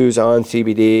views on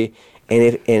CBD.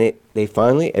 And they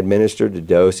finally administered the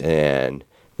dose, and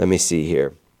let me see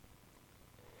here.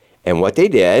 And what they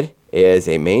did is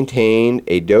they maintained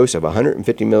a dose of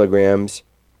 150 milligrams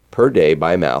per day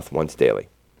by mouth once daily.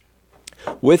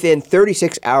 Within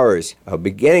 36 hours of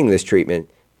beginning this treatment,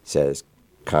 says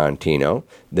Contino,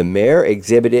 the mare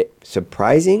exhibited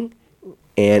surprising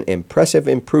and impressive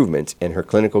improvements in her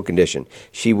clinical condition.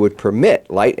 She would permit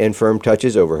light and firm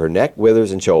touches over her neck,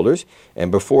 withers, and shoulders, and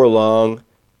before long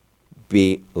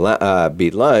be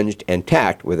lunged and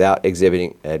tacked without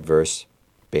exhibiting adverse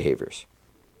behaviors.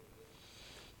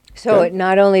 So Okay. it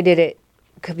not only did it,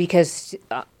 because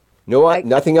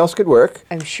nothing else could work.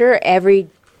 I'm sure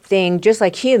everything, just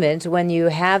like humans, when you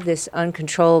have this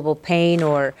uncontrollable pain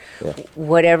or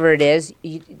whatever it is,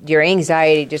 your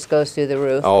anxiety just goes through the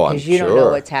roof because you don't know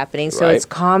what's happening. So it's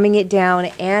calming it down,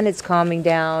 and it's calming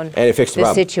down And it fixed the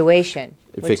problem. situation,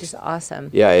 which is awesome.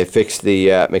 Yeah, it fixed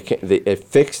it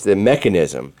fixed the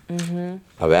mechanism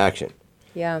of action,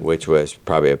 Yeah. which was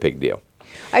probably a big deal.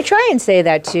 I try and say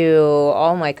that to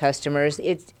all my customers.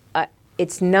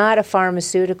 It's not a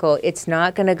pharmaceutical. It's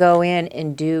not going to go in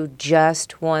and do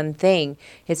just one thing.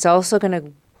 It's also going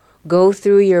to go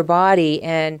through your body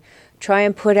and try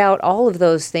and put out all of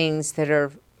those things that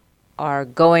are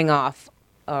going off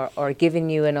or giving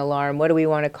you an alarm. What do we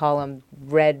want to call them?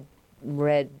 Red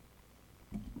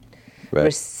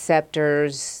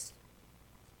receptors.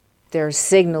 They're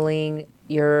signaling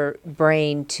your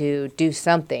brain to do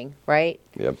something, right?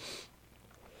 Yep.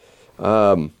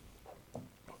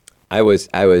 I was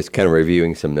kind of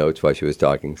reviewing some notes while she was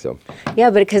talking, so. Yeah,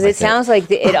 but because it sounds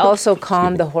like it also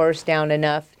calmed the horse down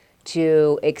enough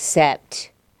to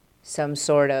accept some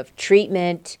sort of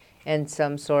treatment and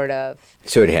some sort of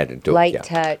So it had to do light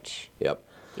touch. Yep.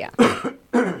 Yeah.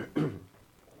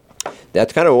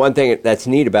 That's kind of one thing that's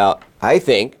neat about, I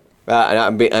think, and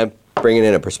I'm bringing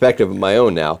in a perspective of my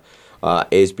own now,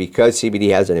 is because CBD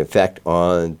has an effect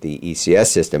on the ECS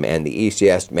system, and the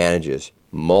ECS manages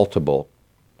multiple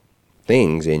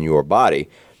things in your body,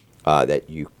 that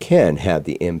you can have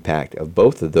the impact of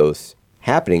both of those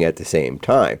happening at the same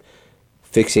time,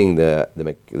 fixing the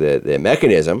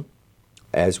mechanism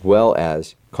as well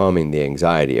as calming the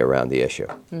anxiety around the issue.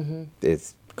 Mm-hmm.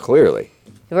 It's clearly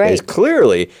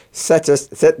set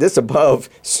this above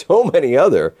so many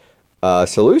other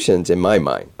solutions in my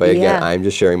mind. But again, I'm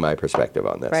just sharing my perspective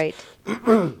on this. Right.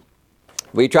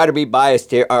 We try to be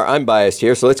biased here, or unbiased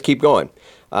here, so let's keep going.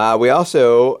 We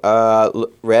also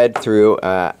read through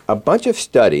a bunch of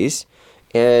studies,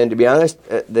 and to be honest,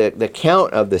 the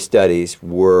count of the studies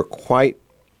were quite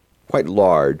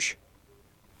large.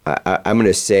 I'm going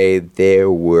to say there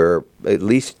were at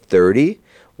least 30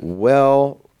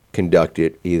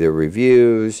 well-conducted either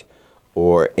reviews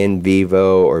or in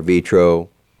vivo or vitro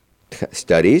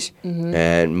studies,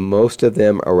 and most of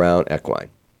them around equine.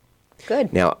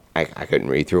 Good. Now, I couldn't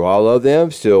read through all of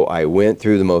them, so I went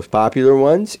through the most popular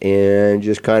ones and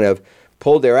just kind of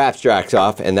pulled their abstracts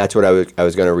off, and that's what I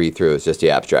was going to read through. It's just the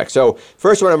abstract. So,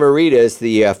 first one I'm going to read is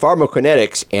the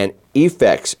pharmacokinetics and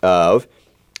effects of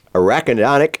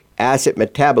arachidonic acid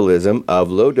metabolism of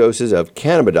low doses of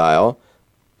cannabidiol,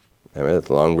 that's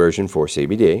the long version for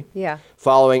CBD,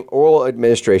 following oral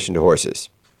administration to horses.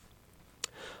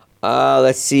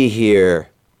 Let's see here.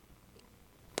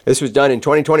 This was done in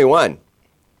 2021.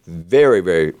 Very,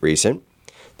 very recent.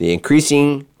 The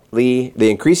increasing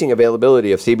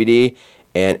availability of CBD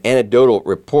and anecdotal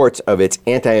reports of its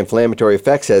anti-inflammatory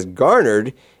effects has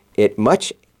garnered it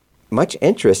much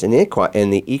interest in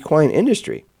the equine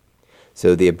industry.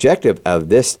 So the objective of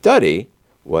this study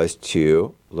was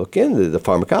to look into the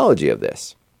pharmacology of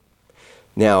this.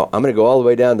 Now, I'm going to go all the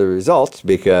way down to the results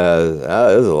because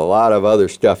there's a lot of other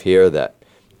stuff here that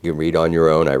you can read on your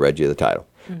own. I read you the title.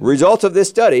 Mm-hmm. Results of this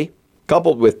study,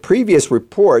 coupled with previous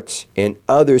reports in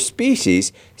other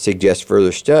species, suggest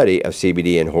further study of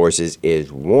CBD in horses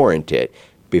is warranted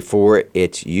before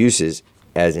its uses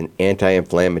as an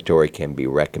anti-inflammatory can be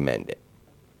recommended.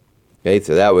 Okay,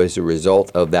 so that was the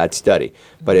result of that study.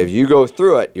 But if you go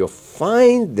through it, you'll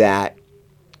find that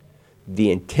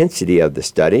the intensity of the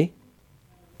study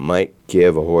might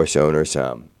give a horse owner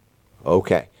some,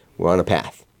 okay, we're on a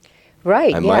path.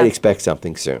 Right, I might expect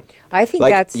something soon. I think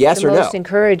like, that's yes the or most no.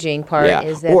 encouraging part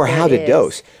is that or how to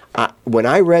dose. When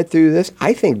I read through this,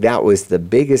 I think that was the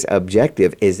biggest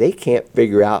objective is they can't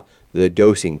figure out the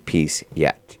dosing piece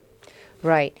yet.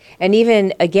 Right. And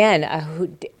even, again,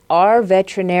 our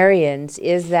veterinarians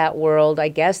is that world. I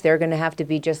guess they're going to have to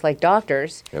be just like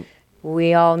doctors. Yep.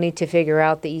 We all need to figure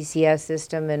out the ECS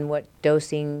system and what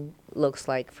dosing looks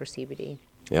like for CBD.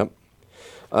 Yep.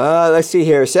 Let's see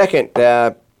here. Second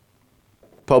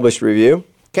published review,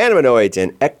 Cannabinoids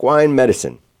in Equine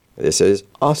Medicine. This is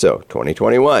also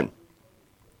 2021.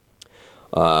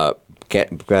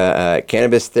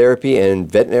 Cannabis therapy and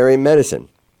veterinary medicine.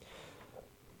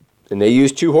 And they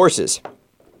used 2 horses.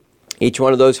 Each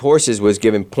one of those horses was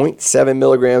given 0.7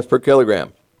 milligrams per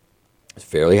kilogram. It's a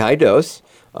fairly high dose,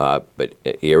 but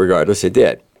irregardless, it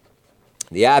did.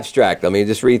 The abstract, let me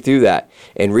just read through that.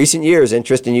 In recent years,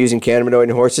 interest in using cannabinoid in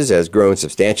horses has grown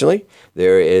substantially.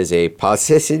 There is a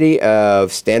paucity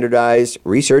of standardized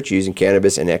research using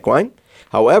cannabis in equine.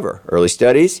 However, early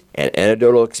studies and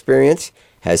anecdotal experience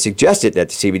has suggested that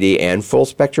the CBD and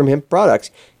full-spectrum hemp products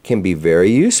can be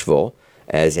very useful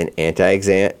as an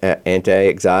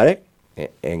anti-anxiety.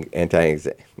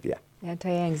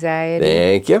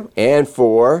 Thank you. And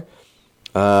for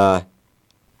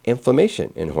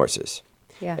inflammation in horses.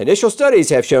 Yeah. Initial studies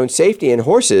have shown safety in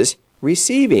horses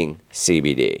receiving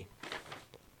CBD.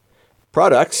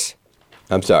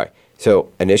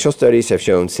 Initial studies have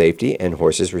shown safety in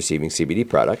horses receiving CBD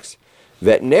products.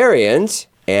 Veterinarians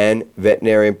and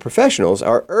veterinarian professionals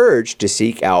are urged to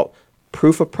seek out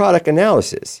proof of product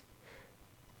analysis.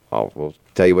 We'll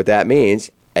tell you what that means.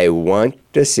 I want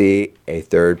to see a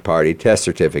third-party test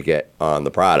certificate on the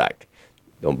product.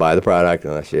 Don't buy the product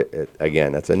unless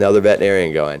again, that's another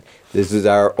veterinarian going, this is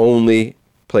our only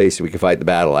place we can fight the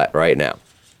battle at right now.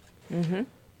 Mm-hmm.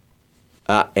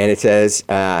 And it says,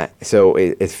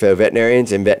 it's for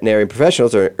veterinarians and veterinary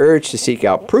professionals are urged to seek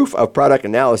out proof of product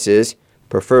analysis,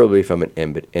 preferably from an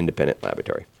independent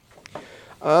laboratory.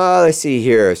 Let's see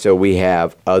here. So we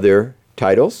have other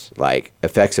titles like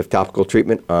effects of topical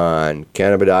treatment on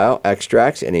cannabidiol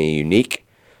extracts and a unique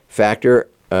factor.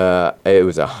 It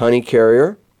was a honey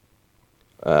carrier,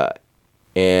 and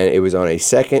it was on a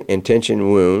second intention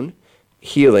wound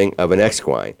healing of an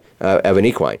equine.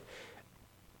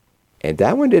 And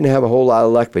that one didn't have a whole lot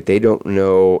of luck, but they don't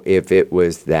know if it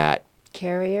was that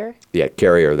carrier. Yeah,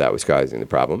 carrier that was causing the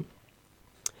problem.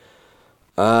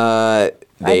 I've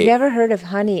never heard of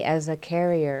honey as a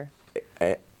carrier.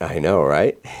 I know,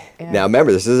 right? Yeah. Now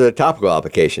remember, this is a topical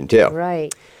application too.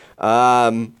 Right.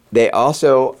 They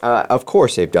also, of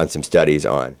course, they've done some studies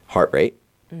on heart rate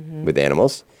with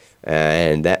animals,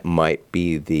 and that might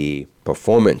be the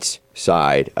performance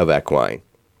side of equine.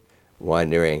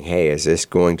 Wondering, hey, is this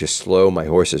going to slow my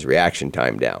horse's reaction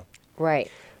time down?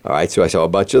 Right. All right, so I saw a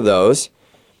bunch of those.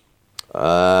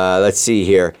 Let's see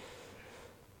here.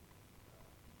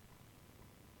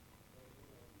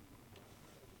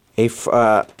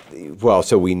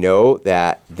 So we know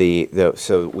that the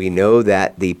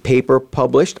paper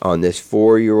published on this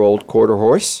 4-year-old quarter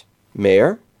horse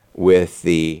mare with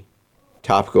the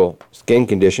topical skin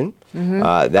condition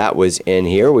that was in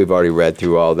here. We've already read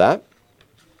through all that.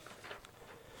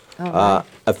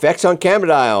 Effects on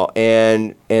cannabidiol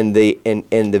and in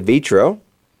the vitro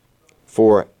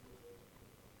for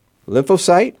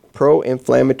lymphocyte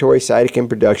pro-inflammatory cytokine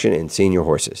production in senior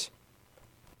horses.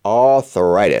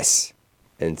 Arthritis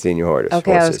in senior horses.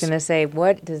 Okay, I was going to say,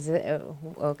 what does it...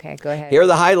 okay, go ahead. Here are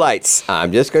the highlights.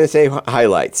 I'm just going to say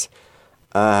highlights.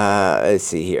 Let's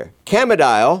see here.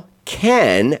 Cannabidiol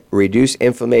can reduce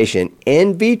inflammation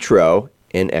in vitro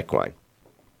in equine.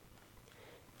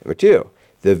 Number 2,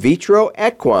 the vitro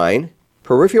equine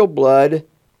peripheral blood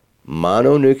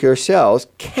mononuclear cells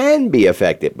can be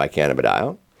affected by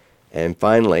cannabidiol. And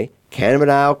finally,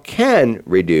 cannabidiol can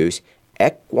reduce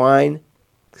equine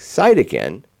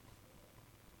cytokine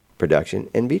production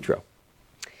in vitro.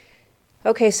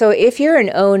 Okay, so if you're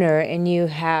an owner and you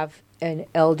have an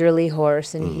elderly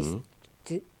horse and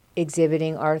he's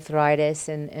exhibiting arthritis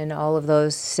and all of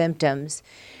those symptoms,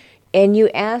 and you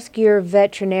ask your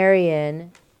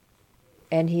veterinarian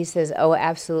and he says, oh,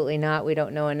 absolutely not, we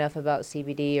don't know enough about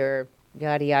CBD or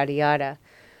yada, yada, yada,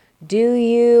 do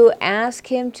you ask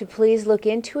him to please look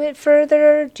into it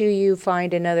further? Do you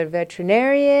find another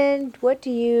veterinarian? What do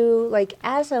you, like,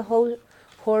 as a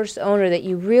horse owner that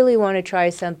you really want to try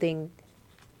something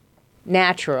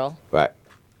natural? Right.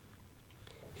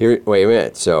 Here, wait a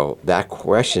minute. So that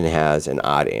question has an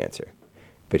odd answer,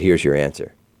 but here's your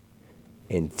answer.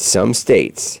 In some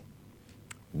states,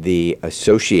 the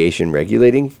association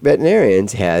regulating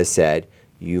veterinarians has said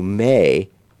you may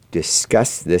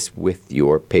discuss this with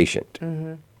your patient,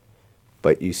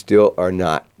 but you still are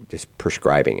not just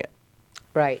prescribing it.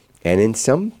 Right. And in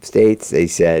some states, they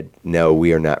said, no,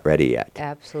 we are not ready yet.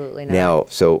 Absolutely not. Now,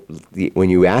 so when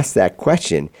you ask that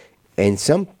question, in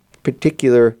some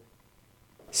particular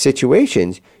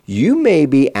situations, you may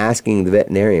be asking the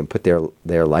veterinarian put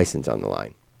their license on the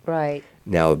line. Right.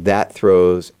 Now, that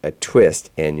throws a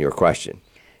twist in your question.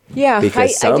 Yeah.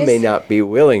 Because some may not be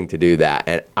willing to do that.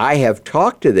 And I have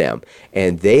talked to them,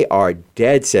 and they are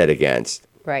dead set against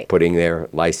putting their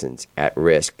license at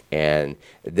risk. And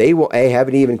they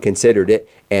haven't even considered it,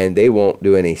 and they won't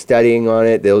do any studying on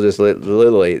it. They'll just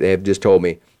literally, they have just told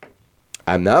me,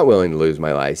 I'm not willing to lose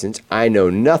my license. I know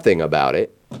nothing about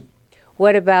it.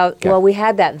 What about, well, we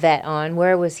had that vet on.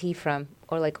 Where was he from?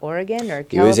 Or like Oregon or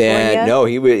California?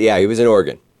 He was in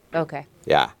Oregon. Okay.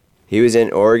 Yeah. He was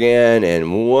in Oregon and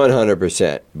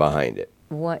 100% behind it.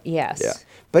 What? Yes. Yeah.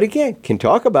 But again, can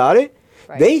talk about it.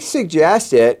 Right. They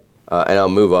suggested, and I'll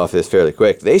move off this fairly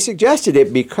quick, they suggested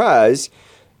it because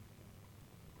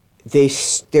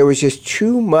there was just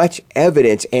too much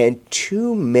evidence and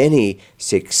too many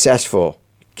successful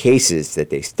cases that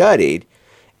they studied,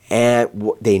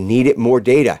 and they needed more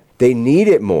data. They need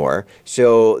it more,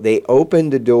 so they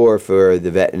opened the door for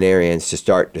the veterinarians to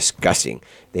start discussing.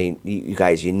 You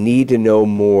guys, you need to know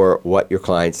more what your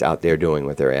clients out there doing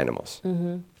with their animals.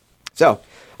 So,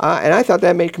 and I thought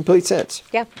that made complete sense.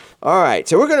 Yeah. All right,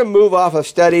 so we're going to move off of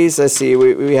studies. Let's see,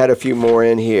 we had a few more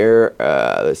in here.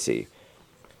 Let's see.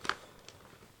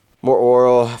 More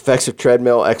oral effects of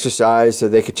treadmill exercise, so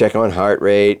they could check on heart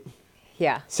rate.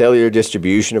 Yeah. Cellular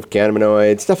distribution of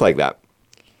cannabinoids, stuff like that.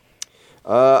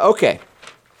 Okay,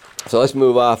 so let's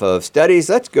move off of studies.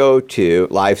 Let's go to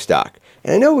livestock.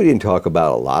 And I know we didn't talk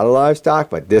about a lot of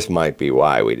livestock, but this might be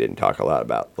why we didn't talk a lot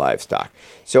about livestock.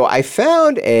 So I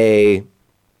found a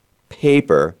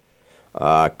paper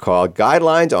called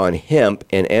Guidelines on Hemp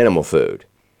and Animal Food.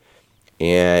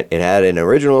 And it had an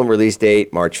original release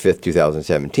date, March 5th,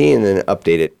 2017, and then an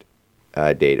updated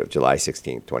date of July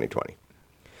 16th, 2020.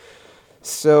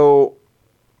 So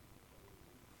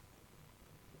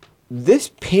this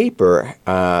paper,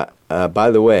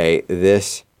 by the way,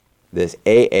 this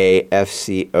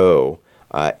AAFCO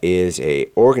is a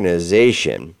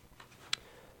organization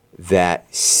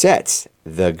that sets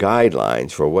the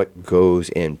guidelines for what goes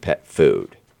in pet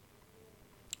food.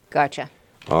 Gotcha.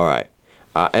 All right.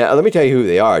 And let me tell you who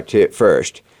they are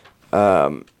first.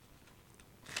 Let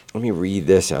me read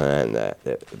this on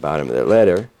the bottom of the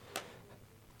letter.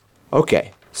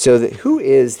 Okay. So who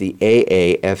is the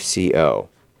AAFCO?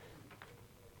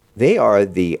 They are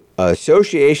the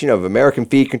Association of American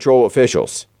Feed Control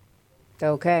Officials.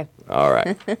 Okay. All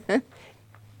right.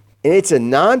 And it's a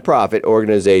nonprofit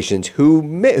organization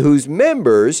whose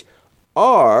members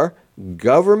are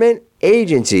government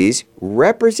agencies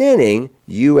representing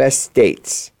U.S.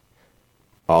 states.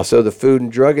 Also the Food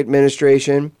and Drug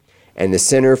Administration and the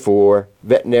Center for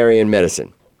Veterinary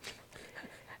Medicine,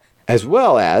 as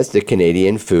well as the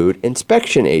Canadian Food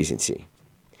Inspection Agency.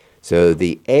 So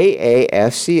the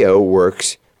AAFCO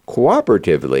works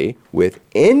cooperatively with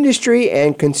industry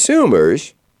and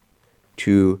consumers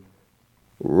to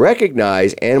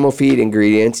recognize animal feed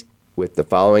ingredients with the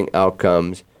following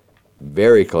outcomes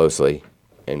very closely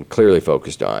and clearly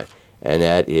focused on. And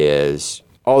that is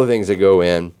all the things that go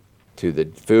in to the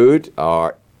food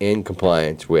are in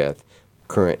compliance with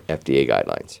current FDA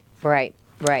guidelines. Right.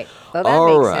 Well, that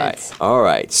makes sense. All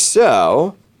right.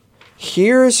 So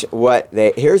here's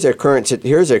a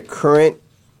current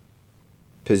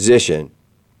position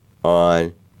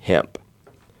on hemp.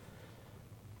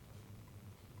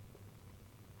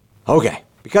 Okay.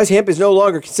 Because hemp is no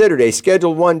longer considered a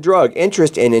Schedule I drug,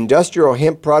 interest in industrial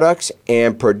hemp products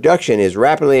and production is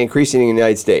rapidly increasing in the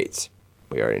United States.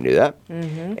 We already knew that.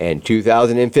 In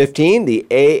 2015, the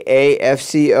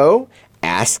AAFCO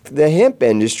asked the hemp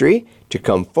industry to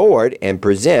come forward and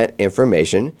present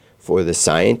information for the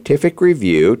scientific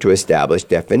review to establish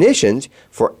definitions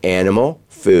for animal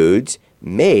foods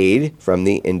made from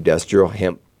the industrial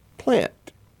hemp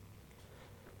plant.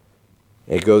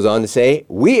 It goes on to say,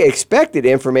 we expected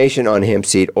information on hemp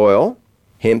seed oil,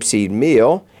 hemp seed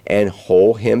meal, and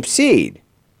whole hemp seed.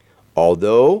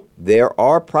 Although there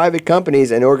are private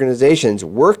companies and organizations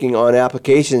working on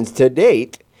applications to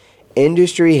date,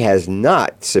 industry has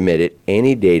not submitted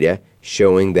any data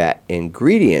showing that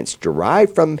ingredients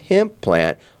derived from hemp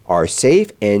plant are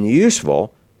safe and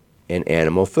useful in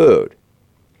animal food.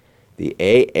 The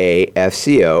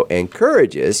AAFCO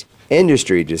encourages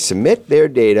industry to submit their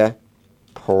data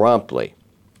promptly.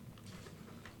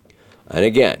 And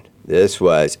again, this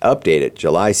was updated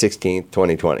July 16th,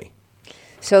 2020.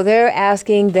 So they're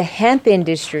asking the hemp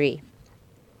industry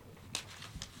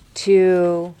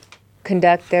to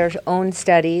conduct their own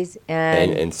studies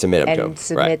and submit them to them.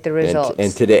 Submit right. the results.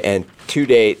 And to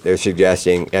date, they're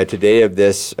suggesting, to date of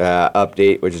this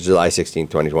update, which is July 16,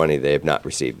 2020, they have not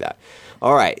received that.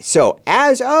 All right, so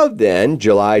as of then,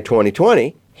 July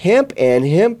 2020, hemp and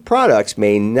hemp products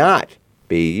may not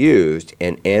be used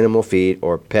in animal feed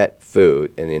or pet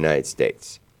food in the United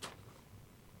States.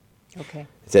 Okay.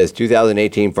 It says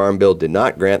 2018 Farm Bill did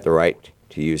not grant the right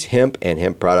to use hemp and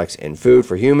hemp products in food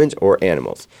for humans or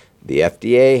animals. The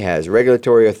FDA has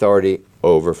regulatory authority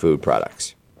over food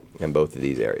products in both of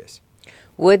these areas.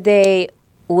 Would they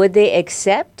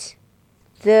accept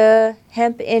the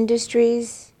hemp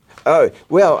industries? Oh,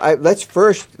 well, let's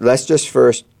just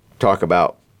first talk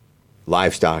about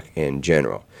livestock in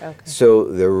general. Okay. So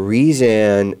the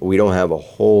reason we don't have a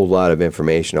whole lot of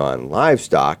information on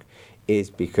livestock is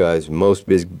because most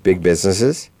big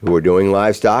businesses who are doing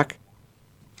livestock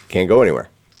can't go anywhere,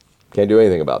 can't do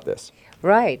anything about this.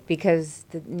 Right, because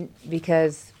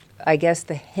I guess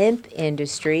the hemp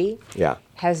industry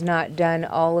has not done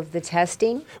all of the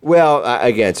testing. Well,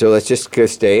 again, so let's just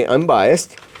stay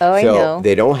unbiased. Oh, I know. So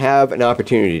they don't have an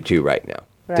opportunity to right now.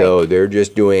 Right. So they're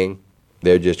just going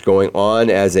on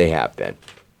as they have been.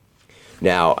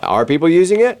 Now, are people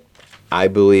using it? I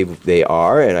believe they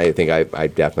are, and I think I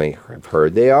definitely have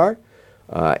heard they are.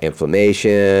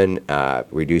 Inflammation,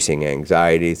 reducing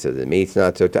anxiety so the meat's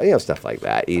not so tough, stuff like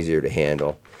that, easier to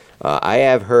handle. I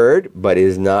have heard, but it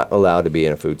is not allowed to be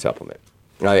in a food supplement.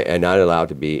 And not allowed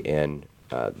to be in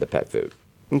the pet food.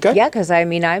 Okay? Yeah, because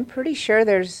I'm pretty sure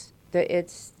it's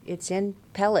in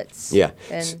pellets. Yeah.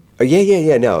 And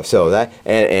No. So that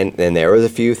and there was a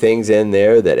few things in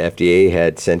there that FDA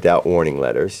had sent out warning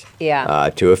letters.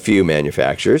 To a few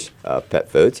manufacturers of pet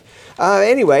foods.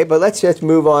 Anyway, but let's just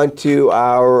move on to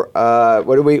our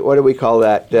what do we call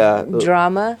that?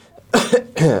 Drama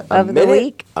of the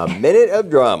week. A minute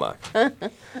of drama.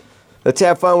 Let's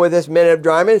have fun with this minute of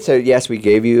drama. So, yes, we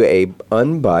gave you a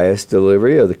unbiased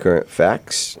delivery of the current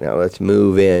facts. Now, let's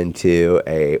move into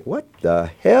a what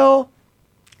the hell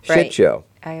shit show.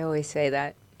 I always say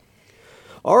that.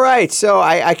 All right, so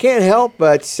I can't help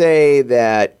but say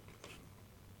that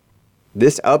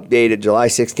this updated July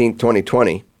 16th,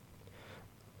 2020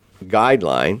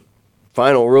 guideline,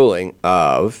 final ruling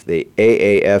of the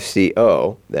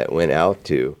AAFCO that went out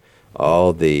to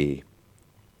all the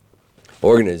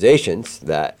organizations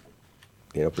that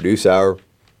produce our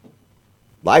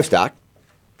livestock,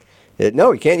 that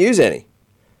no, you can't use any.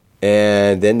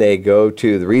 And then they go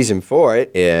to the reason for it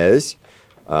is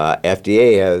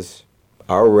FDA has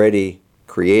already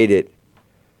created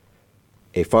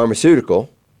a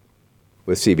pharmaceutical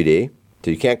with CBD,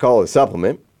 so you can't call it a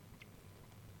supplement.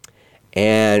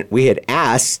 And we had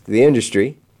asked the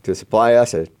industry to supply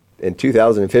us in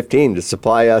 2015 to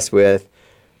supply us with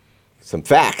some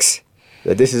facts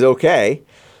that this is okay,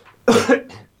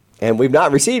 and we've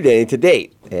not received any to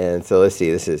date. And so let's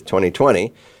see, this is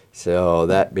 2020, so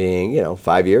that being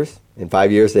 5 years. In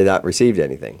 5 years, they've not received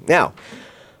anything. Now,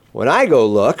 when I go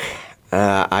look,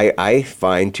 I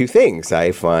find two things.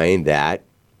 I find that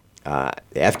the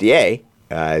FDA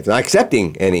is not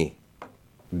accepting any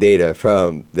data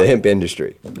from the hemp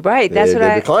industry. Right,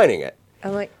 They're declining it.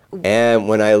 I'm like, and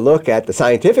when I look at the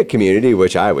scientific community,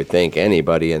 which I would think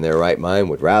anybody in their right mind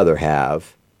would rather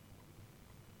have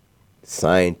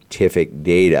scientific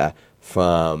data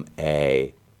from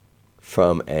either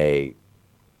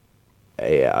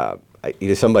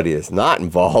somebody that's not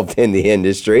involved in the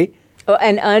industry, Oh,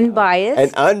 and unbiased.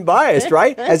 And unbiased,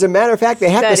 right? As a matter of fact, they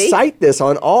have to Study. cite this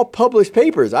on all published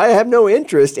papers. I have no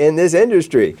interest in this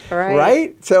industry,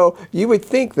 right? So you would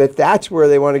think that that's where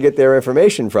they want to get their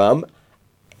information from.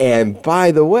 And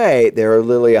by the way, there are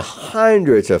literally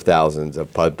hundreds of thousands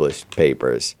of published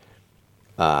papers.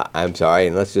 I'm sorry,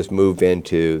 and let's just move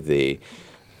into the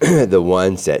the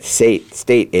ones that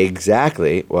state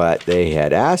exactly what they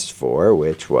had asked for,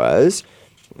 which was,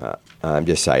 I'm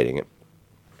just citing it.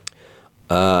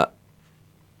 Let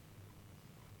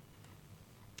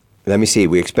me see.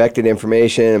 We expected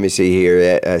information. Let me see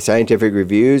here. Scientific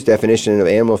reviews, definition of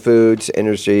animal foods,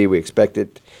 industry. We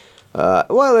expected.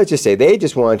 Well, let's just say they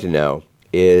just wanted to know,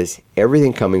 is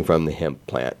everything coming from the hemp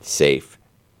plant safe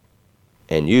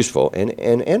and useful in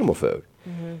animal food?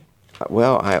 Mm-hmm.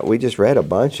 Well, we just read a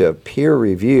bunch of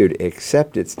peer-reviewed,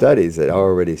 accepted studies that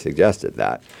already suggested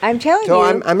that. I'm telling you. So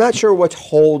I'm not sure what's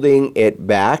holding it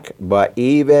back, but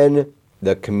even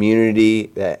the community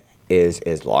that is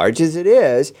as large as it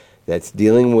is, that's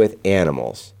dealing with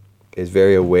animals, is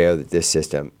very aware that this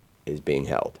system is being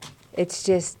held. It's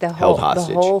just the Held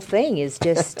whole hostage. thing is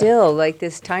just still like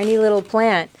this tiny little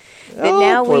plant that Oh,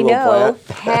 now poor we little know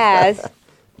plant. has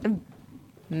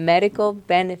medical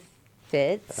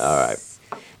benefits. All right.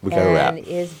 We got to wrap. And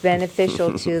is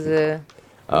beneficial to the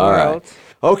All right. world.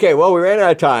 Okay, well, we ran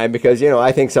out of time because,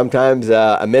 I think sometimes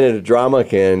a minute of drama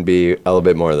can be a little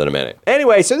bit more than a minute.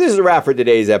 Anyway, so this is a wrap for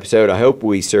today's episode. I hope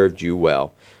we served you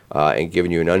well and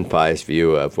given you an unbiased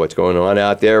view of what's going on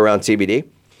out there around CBD.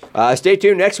 Stay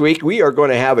tuned next week. We are going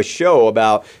to have a show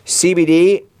about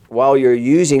CBD while you're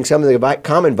using some of the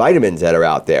common vitamins that are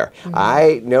out there. Mm-hmm.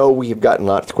 I know we have gotten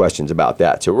lots of questions about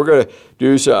that. So we're going to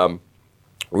do some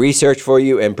research for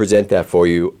you and present that for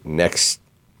you next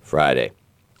Friday.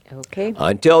 Okay.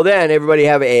 Until then, everybody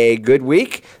have a good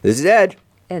week. This is Ed.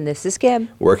 And this is Kim.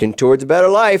 Working towards a better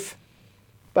life.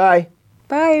 Bye.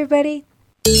 Bye, everybody.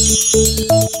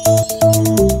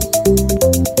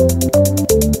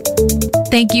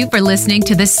 Thank you for listening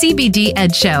to the CBD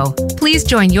Ed Show. Please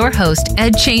join your host,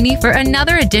 Ed Cheney, for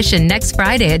another edition next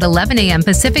Friday at 11 a.m.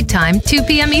 Pacific Time, 2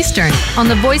 p.m. Eastern, on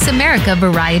the Voice America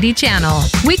Variety Channel.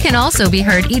 We can also be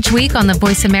heard each week on the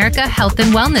Voice America Health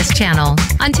and Wellness Channel.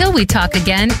 Until we talk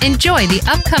again, enjoy the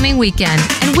upcoming weekend,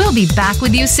 and we'll be back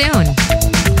with you soon.